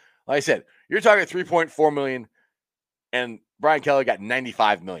I said, you're talking $3.4 million, and Brian Kelly got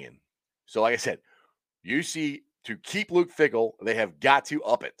 $95 million. So like I said, you see, to keep Luke Fickell, they have got to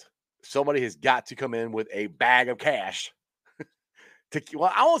up it. Somebody has got to come in with a bag of cash.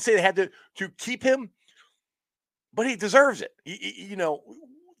 Well, I won't say they had to keep him, but he deserves it.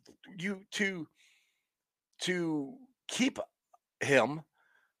 To keep him,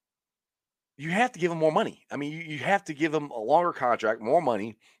 you have to give him more money. I mean, you have to give him a longer contract, more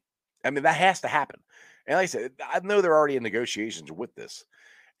money. I mean, that has to happen. And like I said, I know they're already in negotiations with this.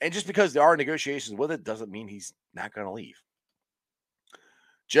 And just because there are negotiations with it doesn't mean he's not going to leave.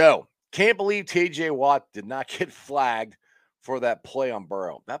 Joe, can't believe TJ Watt did not get flagged for that play on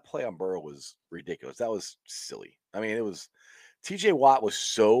Burrow. That play on Burrow was ridiculous. That was silly. I mean, TJ Watt was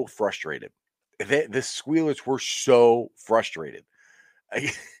so frustrated. The Squealers were so frustrated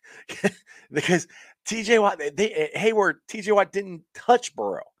because TJ Watt didn't touch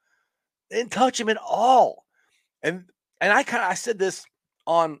Burrow. Didn't touch him at all. And I said this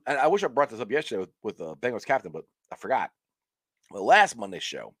on, and I wish I brought this up yesterday with the Bengals captain, but I forgot. The last Monday's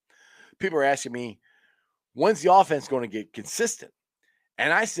show, people were asking me, when's the offense going to get consistent?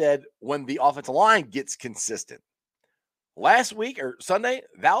 And I said, when the offensive line gets consistent. Last week or Sunday,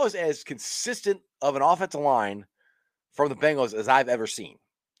 that was as consistent of an offensive line from the Bengals as I've ever seen.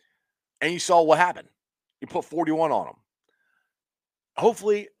 And you saw what happened. You put 41 on them.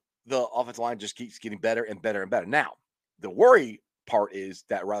 Hopefully, the offensive line just keeps getting better and better and better. Now, the worry part is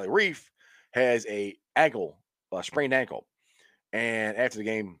that Riley Reiff has a sprained ankle. And after the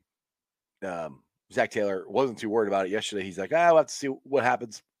game, Zach Taylor wasn't too worried about it yesterday. He's like, we'll have to see what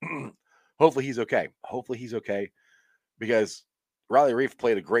happens. Hopefully he's okay. Hopefully he's okay, because Riley Reiff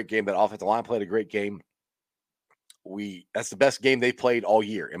played a great game. That offensive line played a great game. That's the best game they played all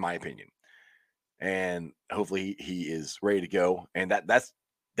year, in my opinion. And hopefully he is ready to go. And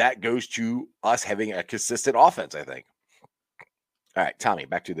that goes to us having a consistent offense, I think. All right, Tommy,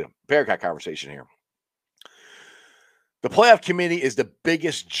 back to the Bearcat conversation here. The playoff committee is the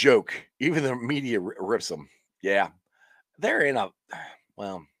biggest joke. Even the media rips them. Yeah, they're in a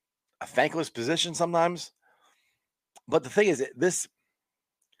thankless position sometimes. But the thing is, this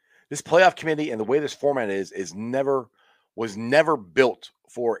playoff committee and the way this format was never built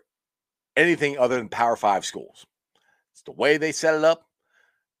for anything other than Power 5 schools. It's the way they set it up.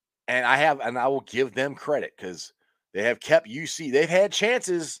 And I will give them credit, because they have kept UC. They've had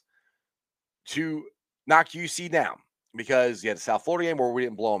chances to knock UC down, because you had the South Florida game where we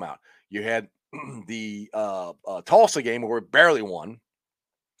didn't blow them out. You had the Tulsa game where we barely won.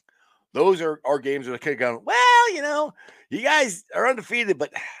 Those are games where they could have gone, well, you guys are undefeated,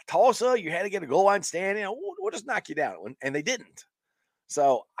 but Tulsa, you had to get a goal line stand. We'll just knock you down. And they didn't.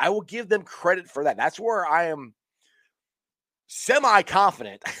 So I will give them credit for that. That's where I am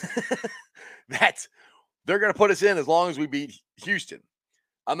semi-confident that they're going to put us in as long as we beat Houston.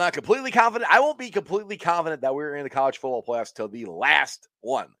 I'm not completely confident. I won't be completely confident that we're in the college football playoffs till the last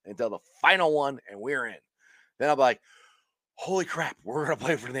one, until the final one, and we're in. Then I'll be like, holy crap, we're going to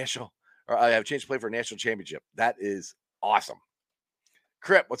play for the national, or I have a chance to play for a national championship. That is awesome.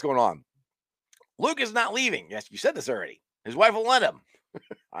 Crip, what's going on? Luke is not leaving. Yes, you said this already. His wife will let him.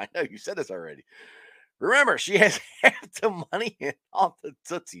 I know you said this already. Remember, she has half the money and all the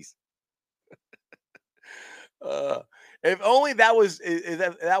tootsies. If only that was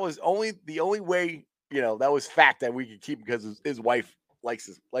only the only way, that was fact that we could keep, because his wife likes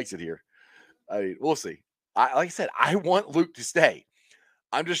it here. I mean, we'll see. Like I said, I want Luke to stay.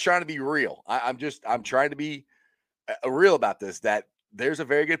 I'm just trying to be real. I'm trying to be real about this, that there's a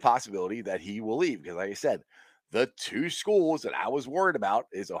very good possibility that he will leave, because like I said, the two schools that I was worried about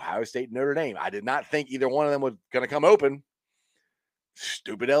is Ohio State and Notre Dame. I did not think either one of them was going to come open.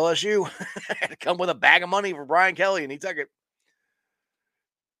 Stupid LSU had to come with a bag of money for Brian Kelly, and he took it.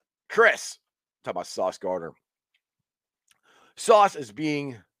 Chris, talk about Sauce Gardner. Sauce is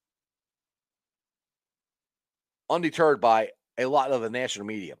being undeterred by a lot of the national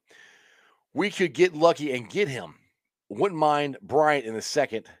media. We could get lucky and get him. Wouldn't mind Bryant in the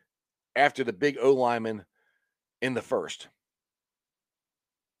second after the big O lineman in the first.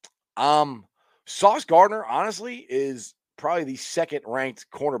 Sauce Gardner, honestly, is probably the second ranked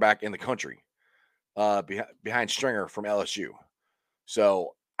cornerback in the country, behind Stringer from LSU.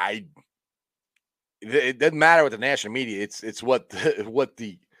 So it doesn't matter with the national media. It's what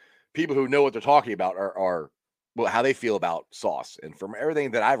the people who know what they're talking about are how they feel about Sauce. And from everything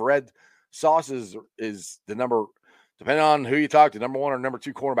that I've read, Sauce is the number, depending on who you talk to, number 1 or number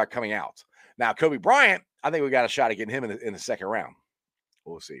 2 cornerback coming out. Now, Kobe Bryant, I think we got a shot at getting him in the second round.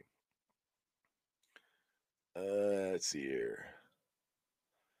 We'll see. Let's see here.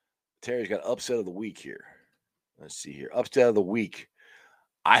 Terry's got upset of the week here. Let's see here. Upset of the week.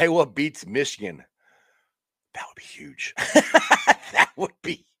 Iowa beats Michigan. That would be huge. That would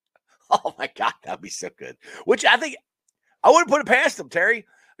be, oh my God, that would be so good. Which I think I wouldn't put it past them, Terry,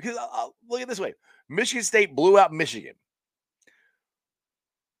 because look at it this way. Michigan State blew out Michigan.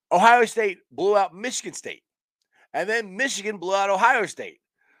 Ohio State blew out Michigan State. And then Michigan blew out Ohio State.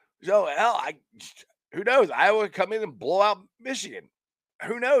 So, hell, who knows? Iowa would come in and blow out Michigan.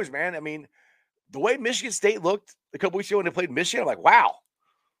 Who knows, man? I mean, the way Michigan State looked a couple weeks ago when they played Michigan, I'm like, wow,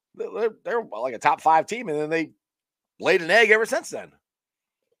 they're like a top 5 team. And then they laid an egg ever since then.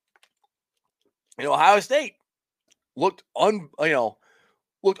 Ohio State looked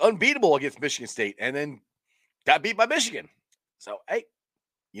unbeatable against Michigan State, and then got beat by Michigan. So, hey,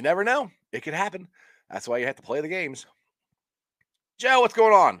 you never know. It could happen. That's why you have to play the games. Joe, what's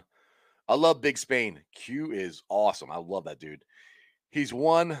going on? I love Big Spain. Q is awesome. I love that dude. He's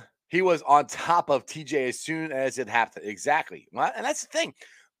won He was on top of TJ as soon as it happened. Exactly. Well, and that's the thing.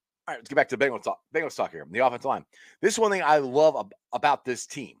 All right, let's get back to the Bengals talk. Bengals talk here. The offensive line. This is one thing I love about this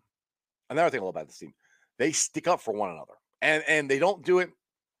team. Another thing I love about this team. They stick up for one another. And they don't do it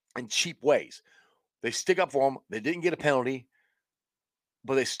in cheap ways. They stick up for them. They didn't get a penalty,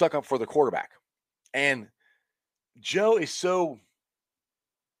 but they stuck up for the quarterback. And Joe is so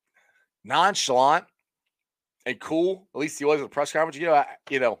nonchalant and cool. At least he was at the press conference.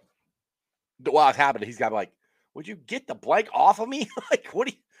 While it's happening, he's got to be like, "Would you get the blank off of me? Like, what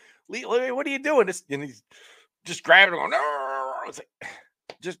are you doing?" And he's just grabbing it, going, "No!" It's like,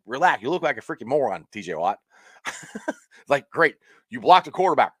 just relax. You look like a freaking moron, TJ Watt. Like, great, you blocked the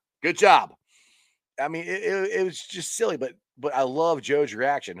quarterback. Good job. I mean, it was just silly, but I love Joe's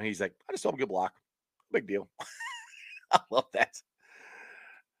reaction. He's like, "I just told him good block. Big deal." I love that.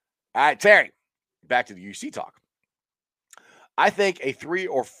 All right, Terry, back to the UC talk. I think a 3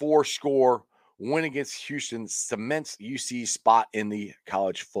 or 4 score win against Houston cements UC's spot in the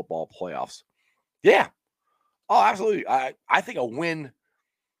college football playoffs. Yeah. Oh, absolutely. I think a win.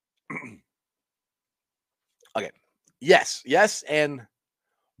 Okay. Yes, and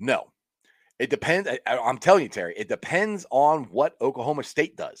no. It depends. I'm telling you, Terry, it depends on what Oklahoma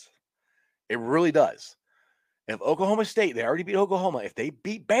State does. It really does. If Oklahoma State, they already beat Oklahoma. If they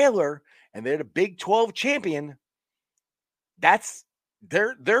beat Baylor and they're the Big 12 champion,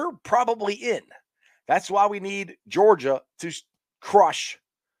 they're probably in. That's why we need Georgia to crush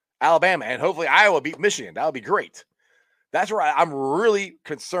Alabama, and hopefully Iowa beat Michigan. That would be great. That's where I'm really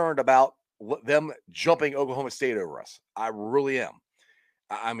concerned about them jumping Oklahoma State over us. I really am.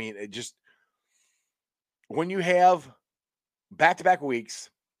 I mean, it just, when you have back-to-back weeks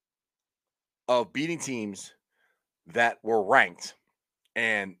of beating teams that were ranked,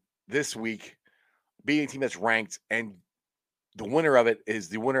 and this week beating a team that's ranked, and the winner of it is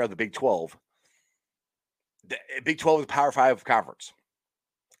the winner of the Big 12. The Big 12 is a Power 5 conference.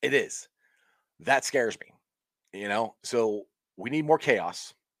 It is. That scares me. So we need more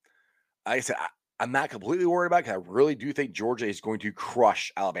chaos. Like I said, I'm not completely worried about it because I really do think Georgia is going to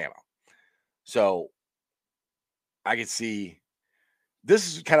crush Alabama. So I can see,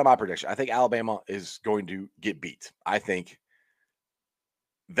 this is kind of my prediction. I think Alabama is going to get beat. I think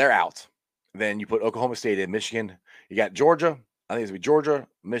they're out. Then you put Oklahoma State in, Michigan. You got Georgia. I think it's going to be Georgia,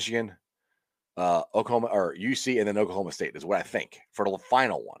 Michigan, Oklahoma, or UC, and then Oklahoma State is what I think for the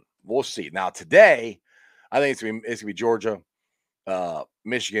final one. We'll see. Now, today, I think it's going to be Georgia,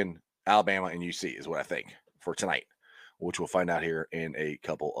 Michigan, Alabama, and UC is what I think for tonight, which we'll find out here in a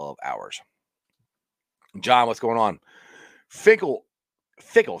couple of hours. John, what's going on? Finkel.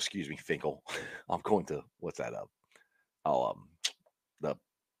 I'm going to, what's that up?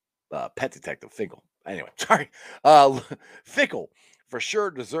 The pet detective, Finkel. Anyway, sorry. Fickle for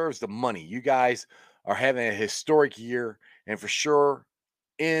sure deserves the money. You guys are having a historic year, and for sure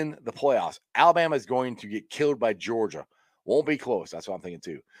in the playoffs. Alabama is going to get killed by Georgia. Won't be close. That's what I'm thinking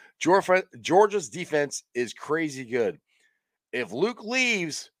too. Georgia's defense is crazy good. If Luke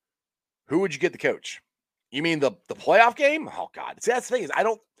leaves, who would you get the coach? You mean the playoff game? Oh, God. See, that's the thing is, if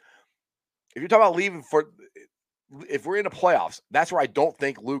you're talking about leaving if we're in the playoffs, that's where I don't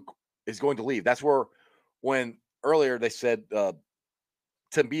think Luke is going to leave. That's where, when earlier they said,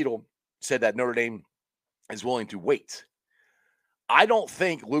 Tim Beadle said that Notre Dame is willing to wait. I don't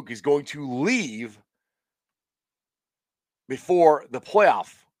think Luke is going to leave before the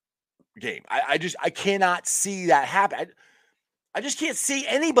playoff game. I cannot see that happen. I just can't see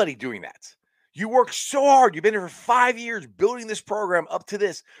anybody doing that. You work so hard. You've been here for 5 years building this program up to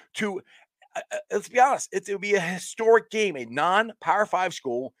this. Let's be honest, it would be a historic game, a non-Power 5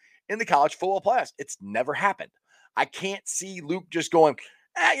 school in the college football playoffs. It's never happened. I can't see Luke just going,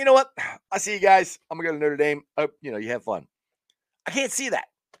 you know what? I see you guys. I'm going to go to Notre Dame. You have fun. I can't see that.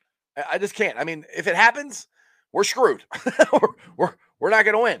 I just can't. I mean, if it happens, we're screwed. we're not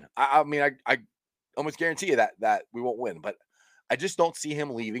going to win. I mean, I almost guarantee you that we won't win. But I just don't see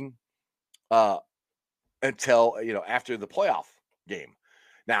him leaving until after the playoff game.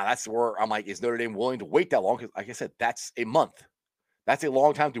 Now that's where I'm like, is Notre Dame willing to wait that long? Because, like I said, that's a month. That's a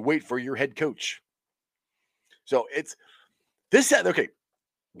long time to wait for your head coach. So it's this. Okay,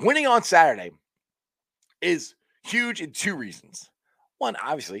 winning on Saturday is huge in 2 reasons. One,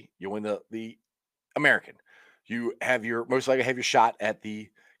 obviously, you win the American. You have most likely have your shot at the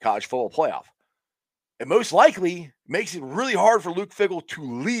college football playoff. It most likely makes it really hard for Luke Fickell to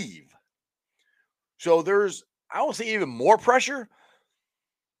leave. So there's, I won't say even more pressure,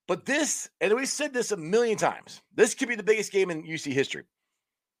 but this, and we said this a million times, this could be the biggest game in UC history.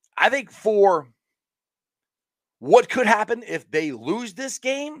 I think for what could happen if they lose this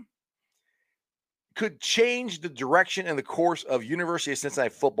game, could change the direction and the course of University of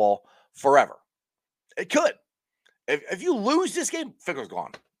Cincinnati football forever. It could. If you lose this game, Fickle's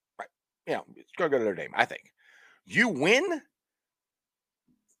gone. Right? It's going to go to Notre Dame, I think. You win,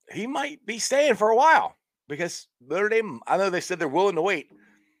 he might be staying for a while because Notre Dame, I know they said they're willing to wait.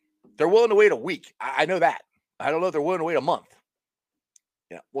 They're willing to wait a week. I know that. I don't know if they're willing to wait a month.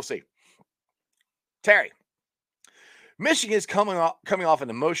 We'll see. Terry, Michigan is coming off an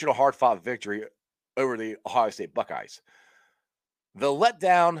emotional, hard-fought victory over the Ohio State Buckeyes. The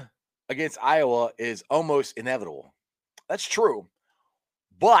letdown against Iowa is almost inevitable. That's true.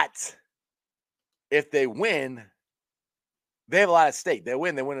 But if they win, they have a lot at stake. They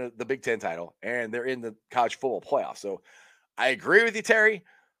win the Big Ten title, and they're in the college football playoff. So I agree with you, Terry,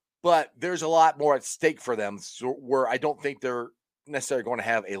 but there's a lot more at stake for them where I don't think they're necessarily going to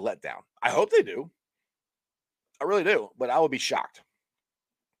have a letdown. I hope they do. I really do, but I would be shocked.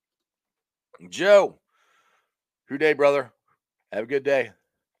 Joe, good day, brother. Have a good day.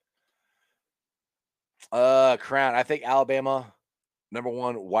 Crown, I think Alabama, number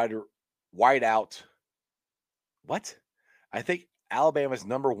one, wide out. What? I think Alabama's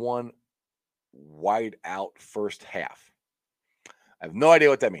number one wide out first half. I have no idea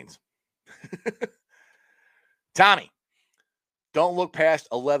what that means. Tommy, don't look past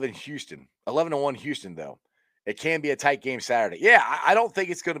 11-1 Houston, though. It can be a tight game Saturday. Yeah, I don't think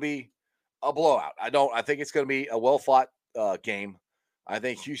it's going to be a blowout. I think it's going to be a well-fought game. I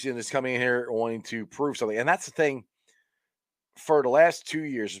think Houston is coming in here wanting to prove something. And that's the thing for the last 2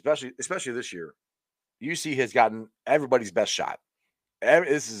 years, especially this year. UC has gotten everybody's best shot.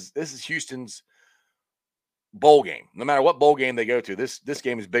 This is Houston's bowl game. No matter what bowl game they go to, this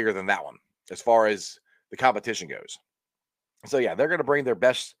game is bigger than that one as far as the competition goes. So yeah, they're going to bring their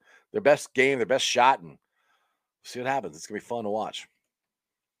best game, their best shot, and see what happens. It's going to be fun to watch.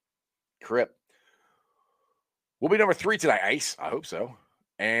 Crip. We'll be number 3 tonight, Ice. I hope so.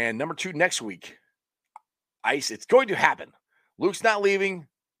 And number 2 next week. Ice, it's going to happen. Luke's not leaving.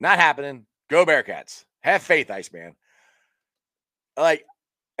 Not happening. Go Bearcats. Have faith, Ice man.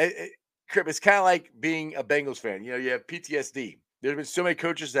 Crip, it's kind of like being a Bengals fan. You have PTSD. There's been so many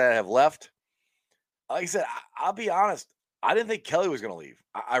coaches that have left. Like I said, I'll be honest. I didn't think Kelly was going to leave.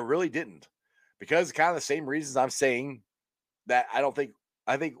 I really didn't. Because kind of the same reasons I'm saying that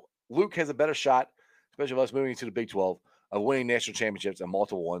I think Luke has a better shot, especially of us moving into the Big 12, of winning national championships and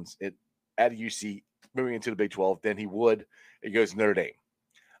multiple ones at UC moving into the Big 12 than he would if he goes to Notre Dame.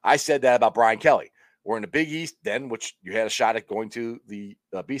 I said that about Brian Kelly. We're in the Big East then, which you had a shot at going to the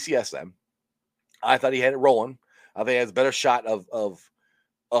BCS then. I thought he had it rolling. I think he has a better shot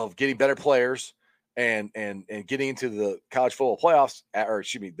of getting better players and getting into the college football playoffs,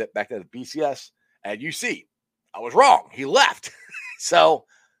 back to the BCS at UC. I was wrong. He left. So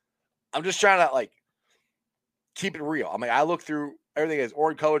I'm just trying to keep it real. I mean, I look through everything as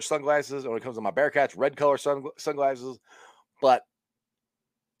orange colored sunglasses when it comes to my Bearcats, red color sunglasses, but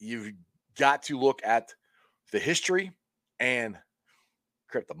you've got to look at the history and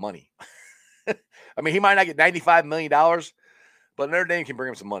the money. I mean, he might not get $95 million, but Notre Dame can bring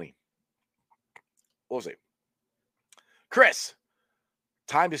him some money. We'll see. Chris,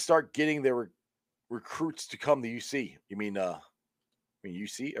 time to start getting their recruits to come to UC. You mean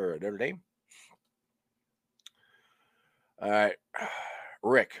UC or Notre Dame? All right.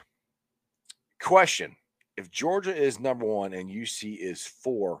 Rick, question. If Georgia is number 1 and UC is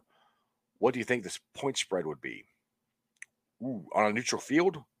 4, what do you think this point spread would be? On a neutral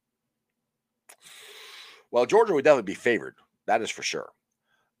field? Well, Georgia would definitely be favored. That is for sure.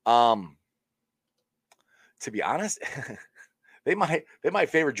 To be honest, they might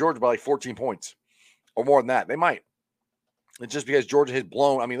favor Georgia by 14 points or more than that. They might. It's just because Georgia has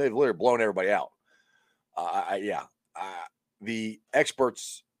blown. I mean, they've literally blown everybody out. The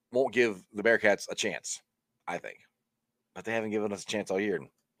experts won't give the Bearcats a chance, I think. But they haven't given us a chance all year. And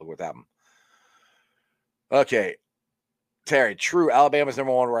look what happened. Okay. Terry, true. Alabama's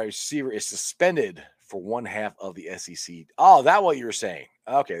number 1 wide receiver is suspended for one half of the SEC. Oh, that's what you were saying.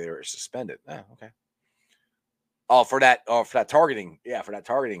 Okay, they were suspended. Okay. Oh, for that targeting. Yeah, for that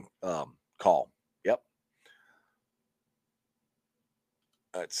targeting call. Yep.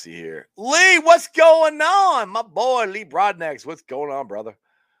 Let's see here. Lee, what's going on? My boy, Lee Broadnax. What's going on, brother?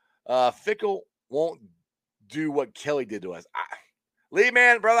 Fickle won't do what Kelly did to us. Lee,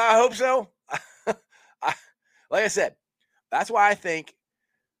 man, brother, I hope so. Like I said, that's why I think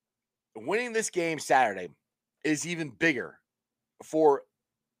winning this game Saturday is even bigger for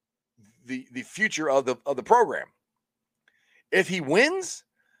the future of the program. If he wins,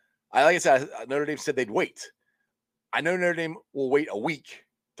 like I said, Notre Dame said they'd wait. I know Notre Dame will wait a week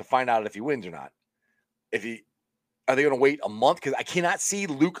to find out if he wins or not. If he are they going to wait a month? Because I cannot see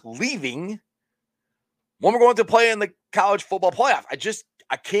Luke leaving when we're going to play in the college football playoff.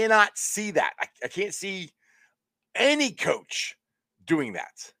 I cannot see that. I can't see any coach doing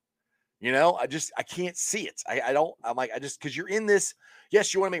that. I can't see it. Because you're in this.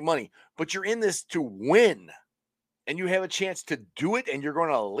 Yes, you want to make money, but you're in this to win. And you have a chance to do it, and you're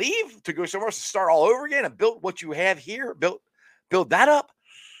going to leave to go somewhere else to start all over again and build what you have here, build that up.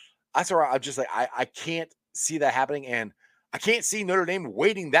 That's where I'm just like, I can't see that happening, and I can't see Notre Dame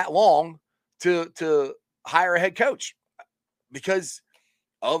waiting that long to hire a head coach because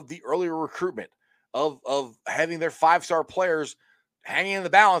of the earlier recruitment, of having their 5-star players hanging in the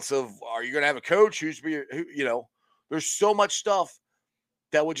balance of, are you going to have a coach there's so much stuff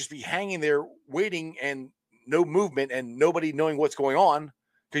that would just be hanging there waiting and no movement and nobody knowing what's going on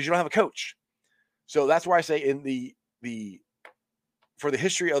because you don't have a coach. So that's why I say in for the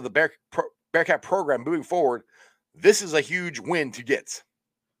history of the Bearcat program moving forward, this is a huge win to get.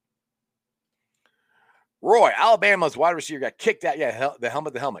 Roy, Alabama's wide receiver got kicked out. Yeah, the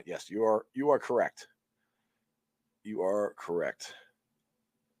helmet. Yes, you are correct. You are correct.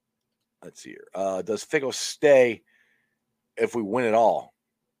 Let's see here. Does Fickle stay if we win it all?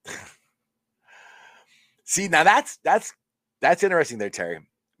 See, now that's interesting there, Terry,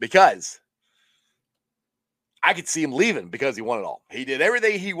 because I could see him leaving because he won it all. He did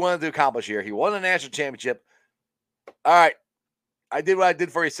everything he wanted to accomplish here. He won the national championship. All right, I did what I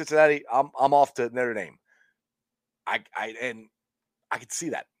did for you, Cincinnati. I'm off to Notre Dame. I could see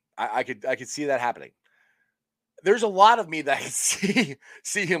that. I could see that happening. There's a lot of me that I can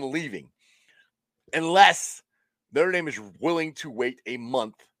see him leaving, unless Notre Dame is willing to wait a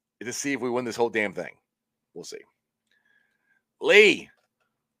month to see if we win this whole damn thing. We'll see. Lee,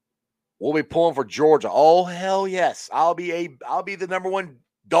 we'll be pulling for Georgia. Oh, hell yes. I'll be the number one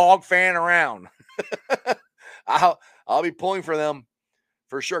dog fan around. I'll be pulling for them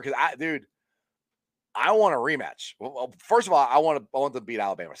for sure. Because I want a rematch. Well, first of all, I want to beat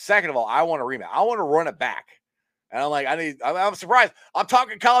Alabama. Second of all, I want a rematch. I want to run it back. And I'm like, I'm surprised. I'm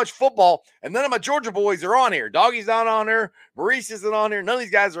talking college football, and none of my Georgia boys are on here. Doggy's not on here. Maurice isn't on here. None of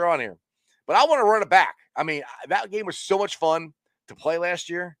these guys are on here. But I want to run it back. I mean, that game was so much fun to play last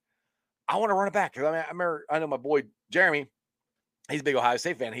year. I want to run it back. Because I know my boy Jeremy, he's a big Ohio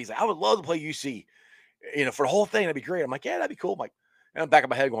State fan. He's like, I would love to play UC, for the whole thing. That'd be great. I'm like, yeah, that'd be cool. I'm like, and I'm back of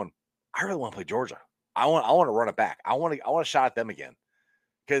my head going, I really want to play Georgia. I want to run it back. I want a shot at them again.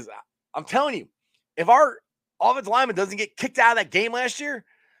 Because I'm telling you, if our offensive lineman doesn't get kicked out of that game last year,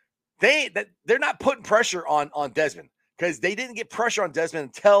 they're not putting pressure on Desmond, because they didn't get pressure on Desmond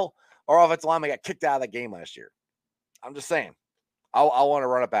until our offensive lineman got kicked out of that game last year. I'm just saying, I want to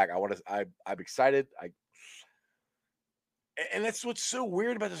run it back. I'm excited. And that's what's so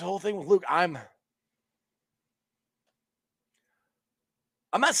weird about this whole thing with Luke. I'm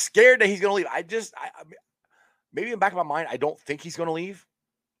not scared that he's going to leave. Maybe in the back of my mind, I don't think he's going to leave.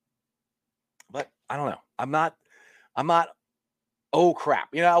 But I don't know. I'm not, oh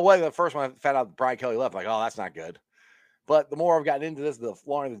crap. I was the first one I found out Brian Kelly left. Like, oh, that's not good. But the more I've gotten into this, the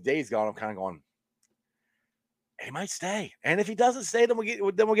longer the day's gone, I'm kind of going, he might stay. And if he doesn't stay, then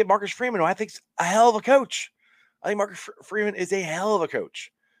we'll get Marcus Freeman, who I think's a hell of a coach. I think Marcus Freeman is a hell of a coach.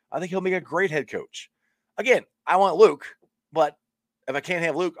 I think he'll make a great head coach. Again, I want Luke, but if I can't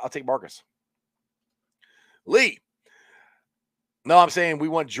have Luke, I'll take Marcus. Lee. No, I'm saying we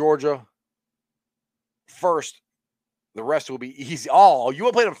want Georgia first. The rest will be easy. Oh, you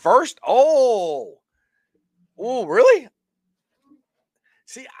want to play them first? Oh, really?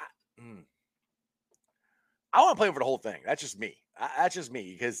 See, I want to play them for the whole thing. That's just me.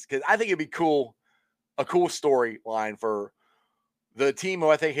 Because I think it'd be cool, a cool storyline for the team who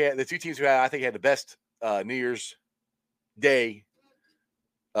I think had the two teams who I think had the best New Year's Day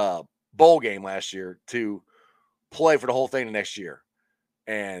bowl game last year to play for the whole thing the next year.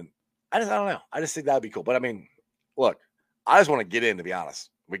 And I don't know. I just think that would be cool. But I mean, look, I just want to get in, to be honest.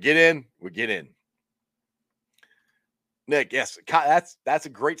 We get in. Nick, yes, that's a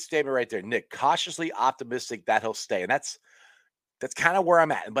great statement right there. Nick, cautiously optimistic that he'll stay. And that's kind of where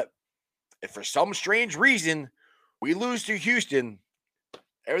I'm at. But if for some strange reason we lose to Houston,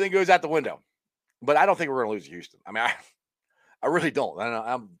 everything goes out the window. But I don't think we're going to lose to Houston. I mean, I really don't.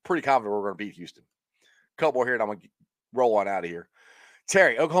 I'm pretty confident we're going to beat Houston. A couple more here, and I'm going to roll on out of here.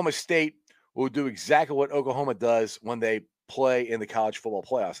 Terry, Oklahoma State will do exactly what Oklahoma does when they play in the college football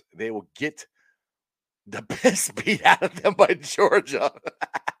playoffs. They will get the piss beat out of them by Georgia.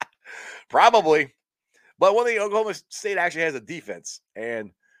 Probably. But one thing, Oklahoma State actually has a defense,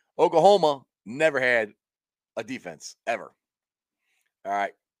 and Oklahoma never had a defense, ever. All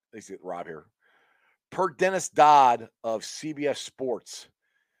right. Let's get Rob here. Per Dennis Dodd of CBS Sports,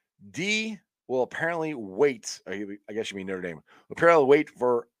 D will apparently wait. I guess you mean Notre Dame. Apparently wait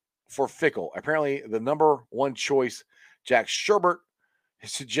for Fickell. Apparently, the number one choice, Jack Sherbert,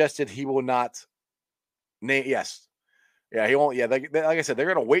 suggested he will not name. Yes, yeah, he won't. Yeah, like I said,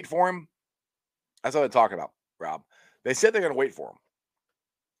 they're going to wait for him. That's what they're talking about, Rob. They said they're going to wait for him.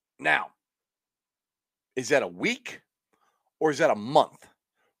 Now, is that a week or is that a month?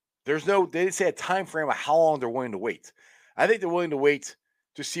 They didn't say a time frame of how long they're willing to wait. I think they're willing to wait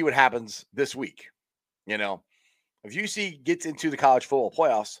to see what happens this week. You know, if UC gets into the college football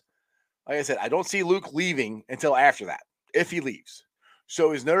playoffs, like I said, I don't see Luke leaving until after that, if he leaves.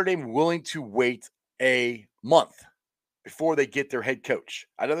 So is Notre Dame willing to wait a month before they get their head coach?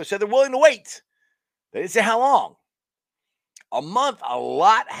 I know they said they're willing to wait. They didn't say how long. A month, a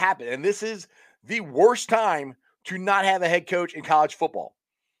lot happened. And this is the worst time to not have a head coach in college football.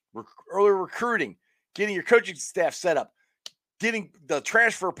 Early recruiting, getting your coaching staff set up, getting the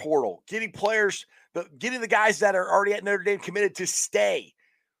transfer portal, getting players, getting the guys that are already at Notre Dame committed to stay.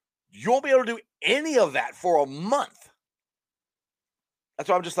 You won't be able to do any of that for a month. That's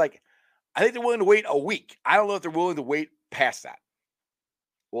why I'm just like, I think they're willing to wait a week. I don't know if they're willing to wait past that.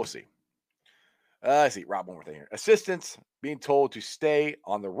 We'll see. Let's see. Rob, one more thing here. Assistants being told to stay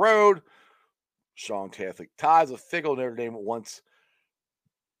on the road. Strong Catholic ties with Fickell. Notre Dame once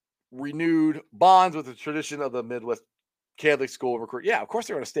renewed bonds with the tradition of the Midwest Catholic school recruit. Yeah, of course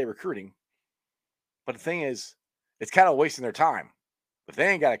they're going to stay recruiting. But the thing is, it's kind of wasting their time. If they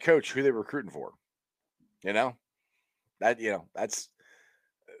ain't got a coach, who they recruiting for? You know? That's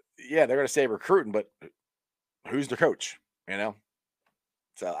they're going to say recruiting, but who's the coach? You know?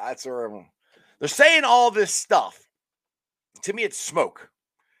 So that's where they're saying all this stuff. To me, it's smoke.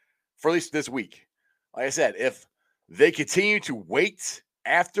 For at least this week. Like I said, if they continue to wait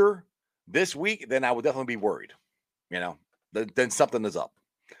after this week, then I would definitely be worried. You know, then something is up.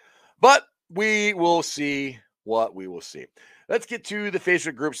 But we will see what we will see. Let's get to the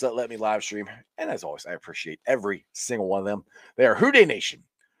Facebook groups that let me live stream. And as always, I appreciate every single one of them. They are Houday Nation,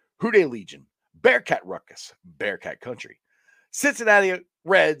 Houday Legion, Bearcat Ruckus, Bearcat Country, Cincinnati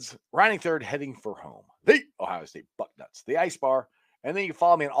Reds, riding third, heading for home, the Ohio State Bucknuts, the Ice Bar. And then you can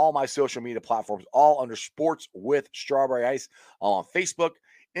follow me on all my social media platforms, all under Sports with Strawberry Ice. I'm on Facebook,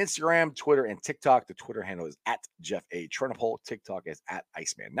 Instagram, Twitter, and TikTok. The Twitter handle is at Jeff A. Turnipole. TikTok is at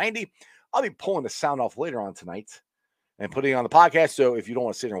Iceman90. I'll be pulling the sound off later on tonight and putting it on the podcast. So if you don't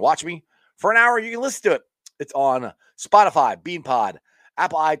want to sit here and watch me for an hour, you can listen to it. It's on Spotify, BeanPod,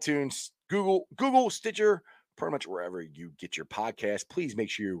 Apple iTunes, Google, Stitcher, pretty much wherever you get your podcast. Please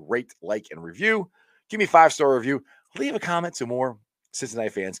make sure you rate, like, and review. Give me a 5-star review. Leave a comment so more Cincinnati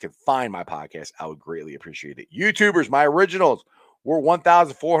fans can find my podcast. I would greatly appreciate it. YouTubers, my originals, we're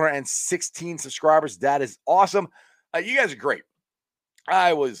 1,416 subscribers. That is awesome. You guys are great.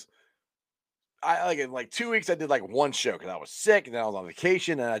 In like 2 weeks, I did like one show because I was sick and then I was on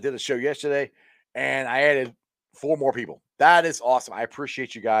vacation, and I did a show yesterday and I added 4 more people. That is awesome. I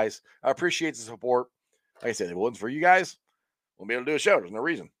appreciate you guys. I appreciate the support. Like I said, if it wasn't for you guys, we'll be able to do a show. There's no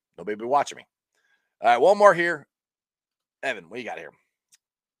reason. Nobody will be watching me. All right, one more here. Evan, what you got here?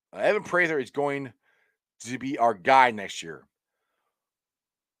 Evan Prather is going to be our guy next year.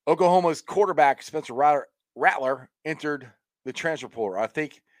 Oklahoma's quarterback, Spencer Rattler, entered the transfer portal. I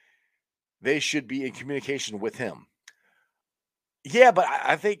think they should be in communication with him. Yeah, but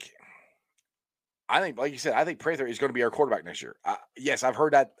I think, like you said, I think Prather is going to be our quarterback next year. Yes, I've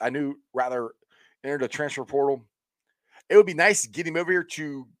heard that. I knew Rattler entered the transfer portal. It would be nice to get him over here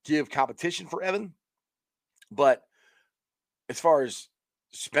to give competition for Evan. But as far as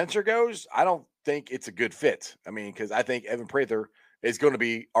Spencer goes, I don't think it's a good fit. I mean, because I think Evan Prather is going to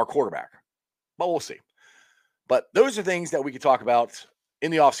be our quarterback. But we'll see. But those are things that we could talk about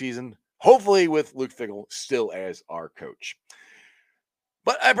in the offseason, hopefully with Luke Fickell still as our coach.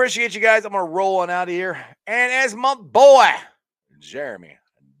 But I appreciate you guys. I'm going to roll on out of here. And as my boy, Jeremy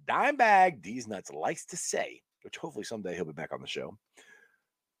Dimebag D's Nuts likes to say, which hopefully someday he'll be back on the show,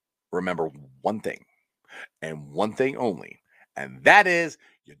 remember one thing and one thing only. And that is,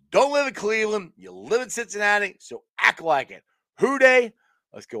 you don't live in Cleveland, you live in Cincinnati, so act like it. Houday,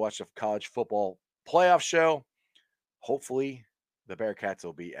 let's go watch the college football playoff show. Hopefully, the Bearcats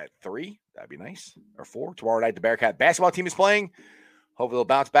will be at 3. That'd be nice. Or 4. Tomorrow night, the Bearcat basketball team is playing. Hopefully, they'll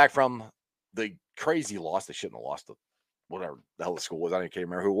bounce back from the crazy loss. They shouldn't have lost to whatever the hell the school was. I can't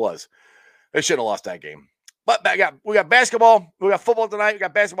remember who it was. They shouldn't have lost that game. But we got basketball. We got football tonight. We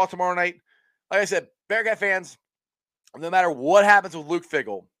got basketball tomorrow night. Like I said, Bearcat fans, no matter what happens with Luke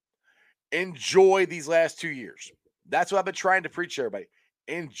Fickell, enjoy these last 2 years. That's what I've been trying to preach to everybody.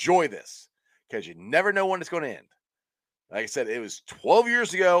 Enjoy this. because you never know when it's going to end. Like I said, it was 12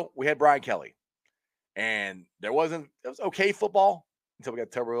 years ago we had Brian Kelly, and it was okay football until we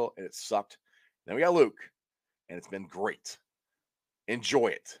got Tuberville, and it sucked. Then we got Luke, and it's been great. Enjoy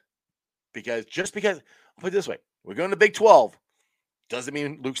it. Because I'll put it this way, we're going to Big 12, doesn't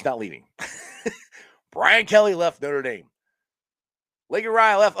mean Luke's not leaving. Brian Kelly left Notre Dame. Lake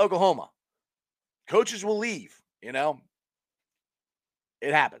Ryan left Oklahoma. Coaches will leave, you know.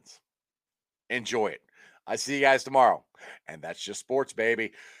 It happens. Enjoy it. I see you guys tomorrow. And that's just sports,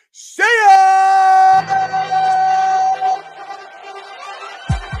 baby. See ya!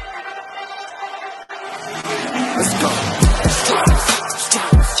 Let's go. Stripes,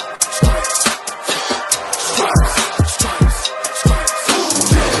 stripes, stripes, stripes, stripes, stripes,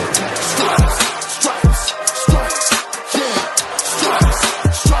 stripes, stripes, stripes, stripes,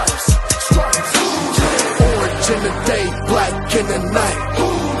 stripes, stripes. Orange in the day, black in the night.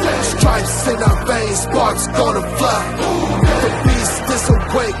 Stripes in our veins, sparks gonna fly. The beast is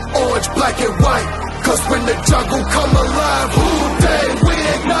awake, orange, black and white. Cause when the jungle come alive, day we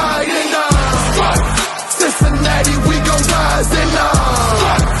ignite and Cincinnati, we gon' rise and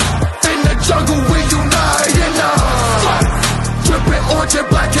in the jungle we unite and dripping orange and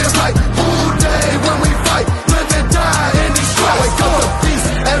black and white. Day when we fight, live and die in these stripes. Wake up the beast,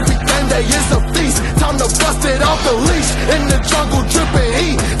 every day is a feast. Time to bust it off the leash. In the jungle dripping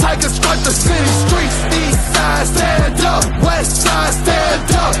heat, tigers strike the city streets. East side stand up, west side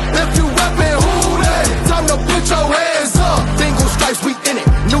stand up. If you reppin' who they, time to put your hands up. Dingle stripes, we in it.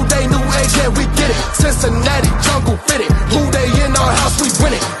 New day, new age, yeah, we get it. Cincinnati jungle fitted. Who they in our house, we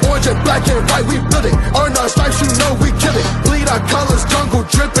win it. Orange and black and white, we build it. Earn our stripes, you know we kill it. Bleed our colors, jungle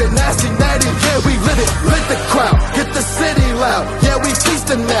dripping. Nasty, natty, yeah, we lit it. Lit the crowd, get the city loud. Yeah, we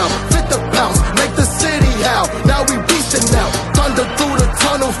feasting now. Fit the pounce, make the city howl. Now we beastin' now. Thunder through the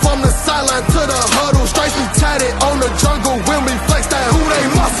tunnel, from the sideline to the huddle. Stripes we tatted on the jungle when we flex that who they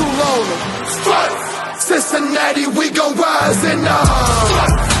muscle on them. Stripes, Cincinnati, we gon' rise and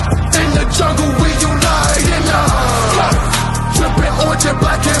in the jungle we unite and dripping orange and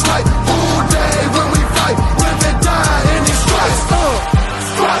black and white. All day.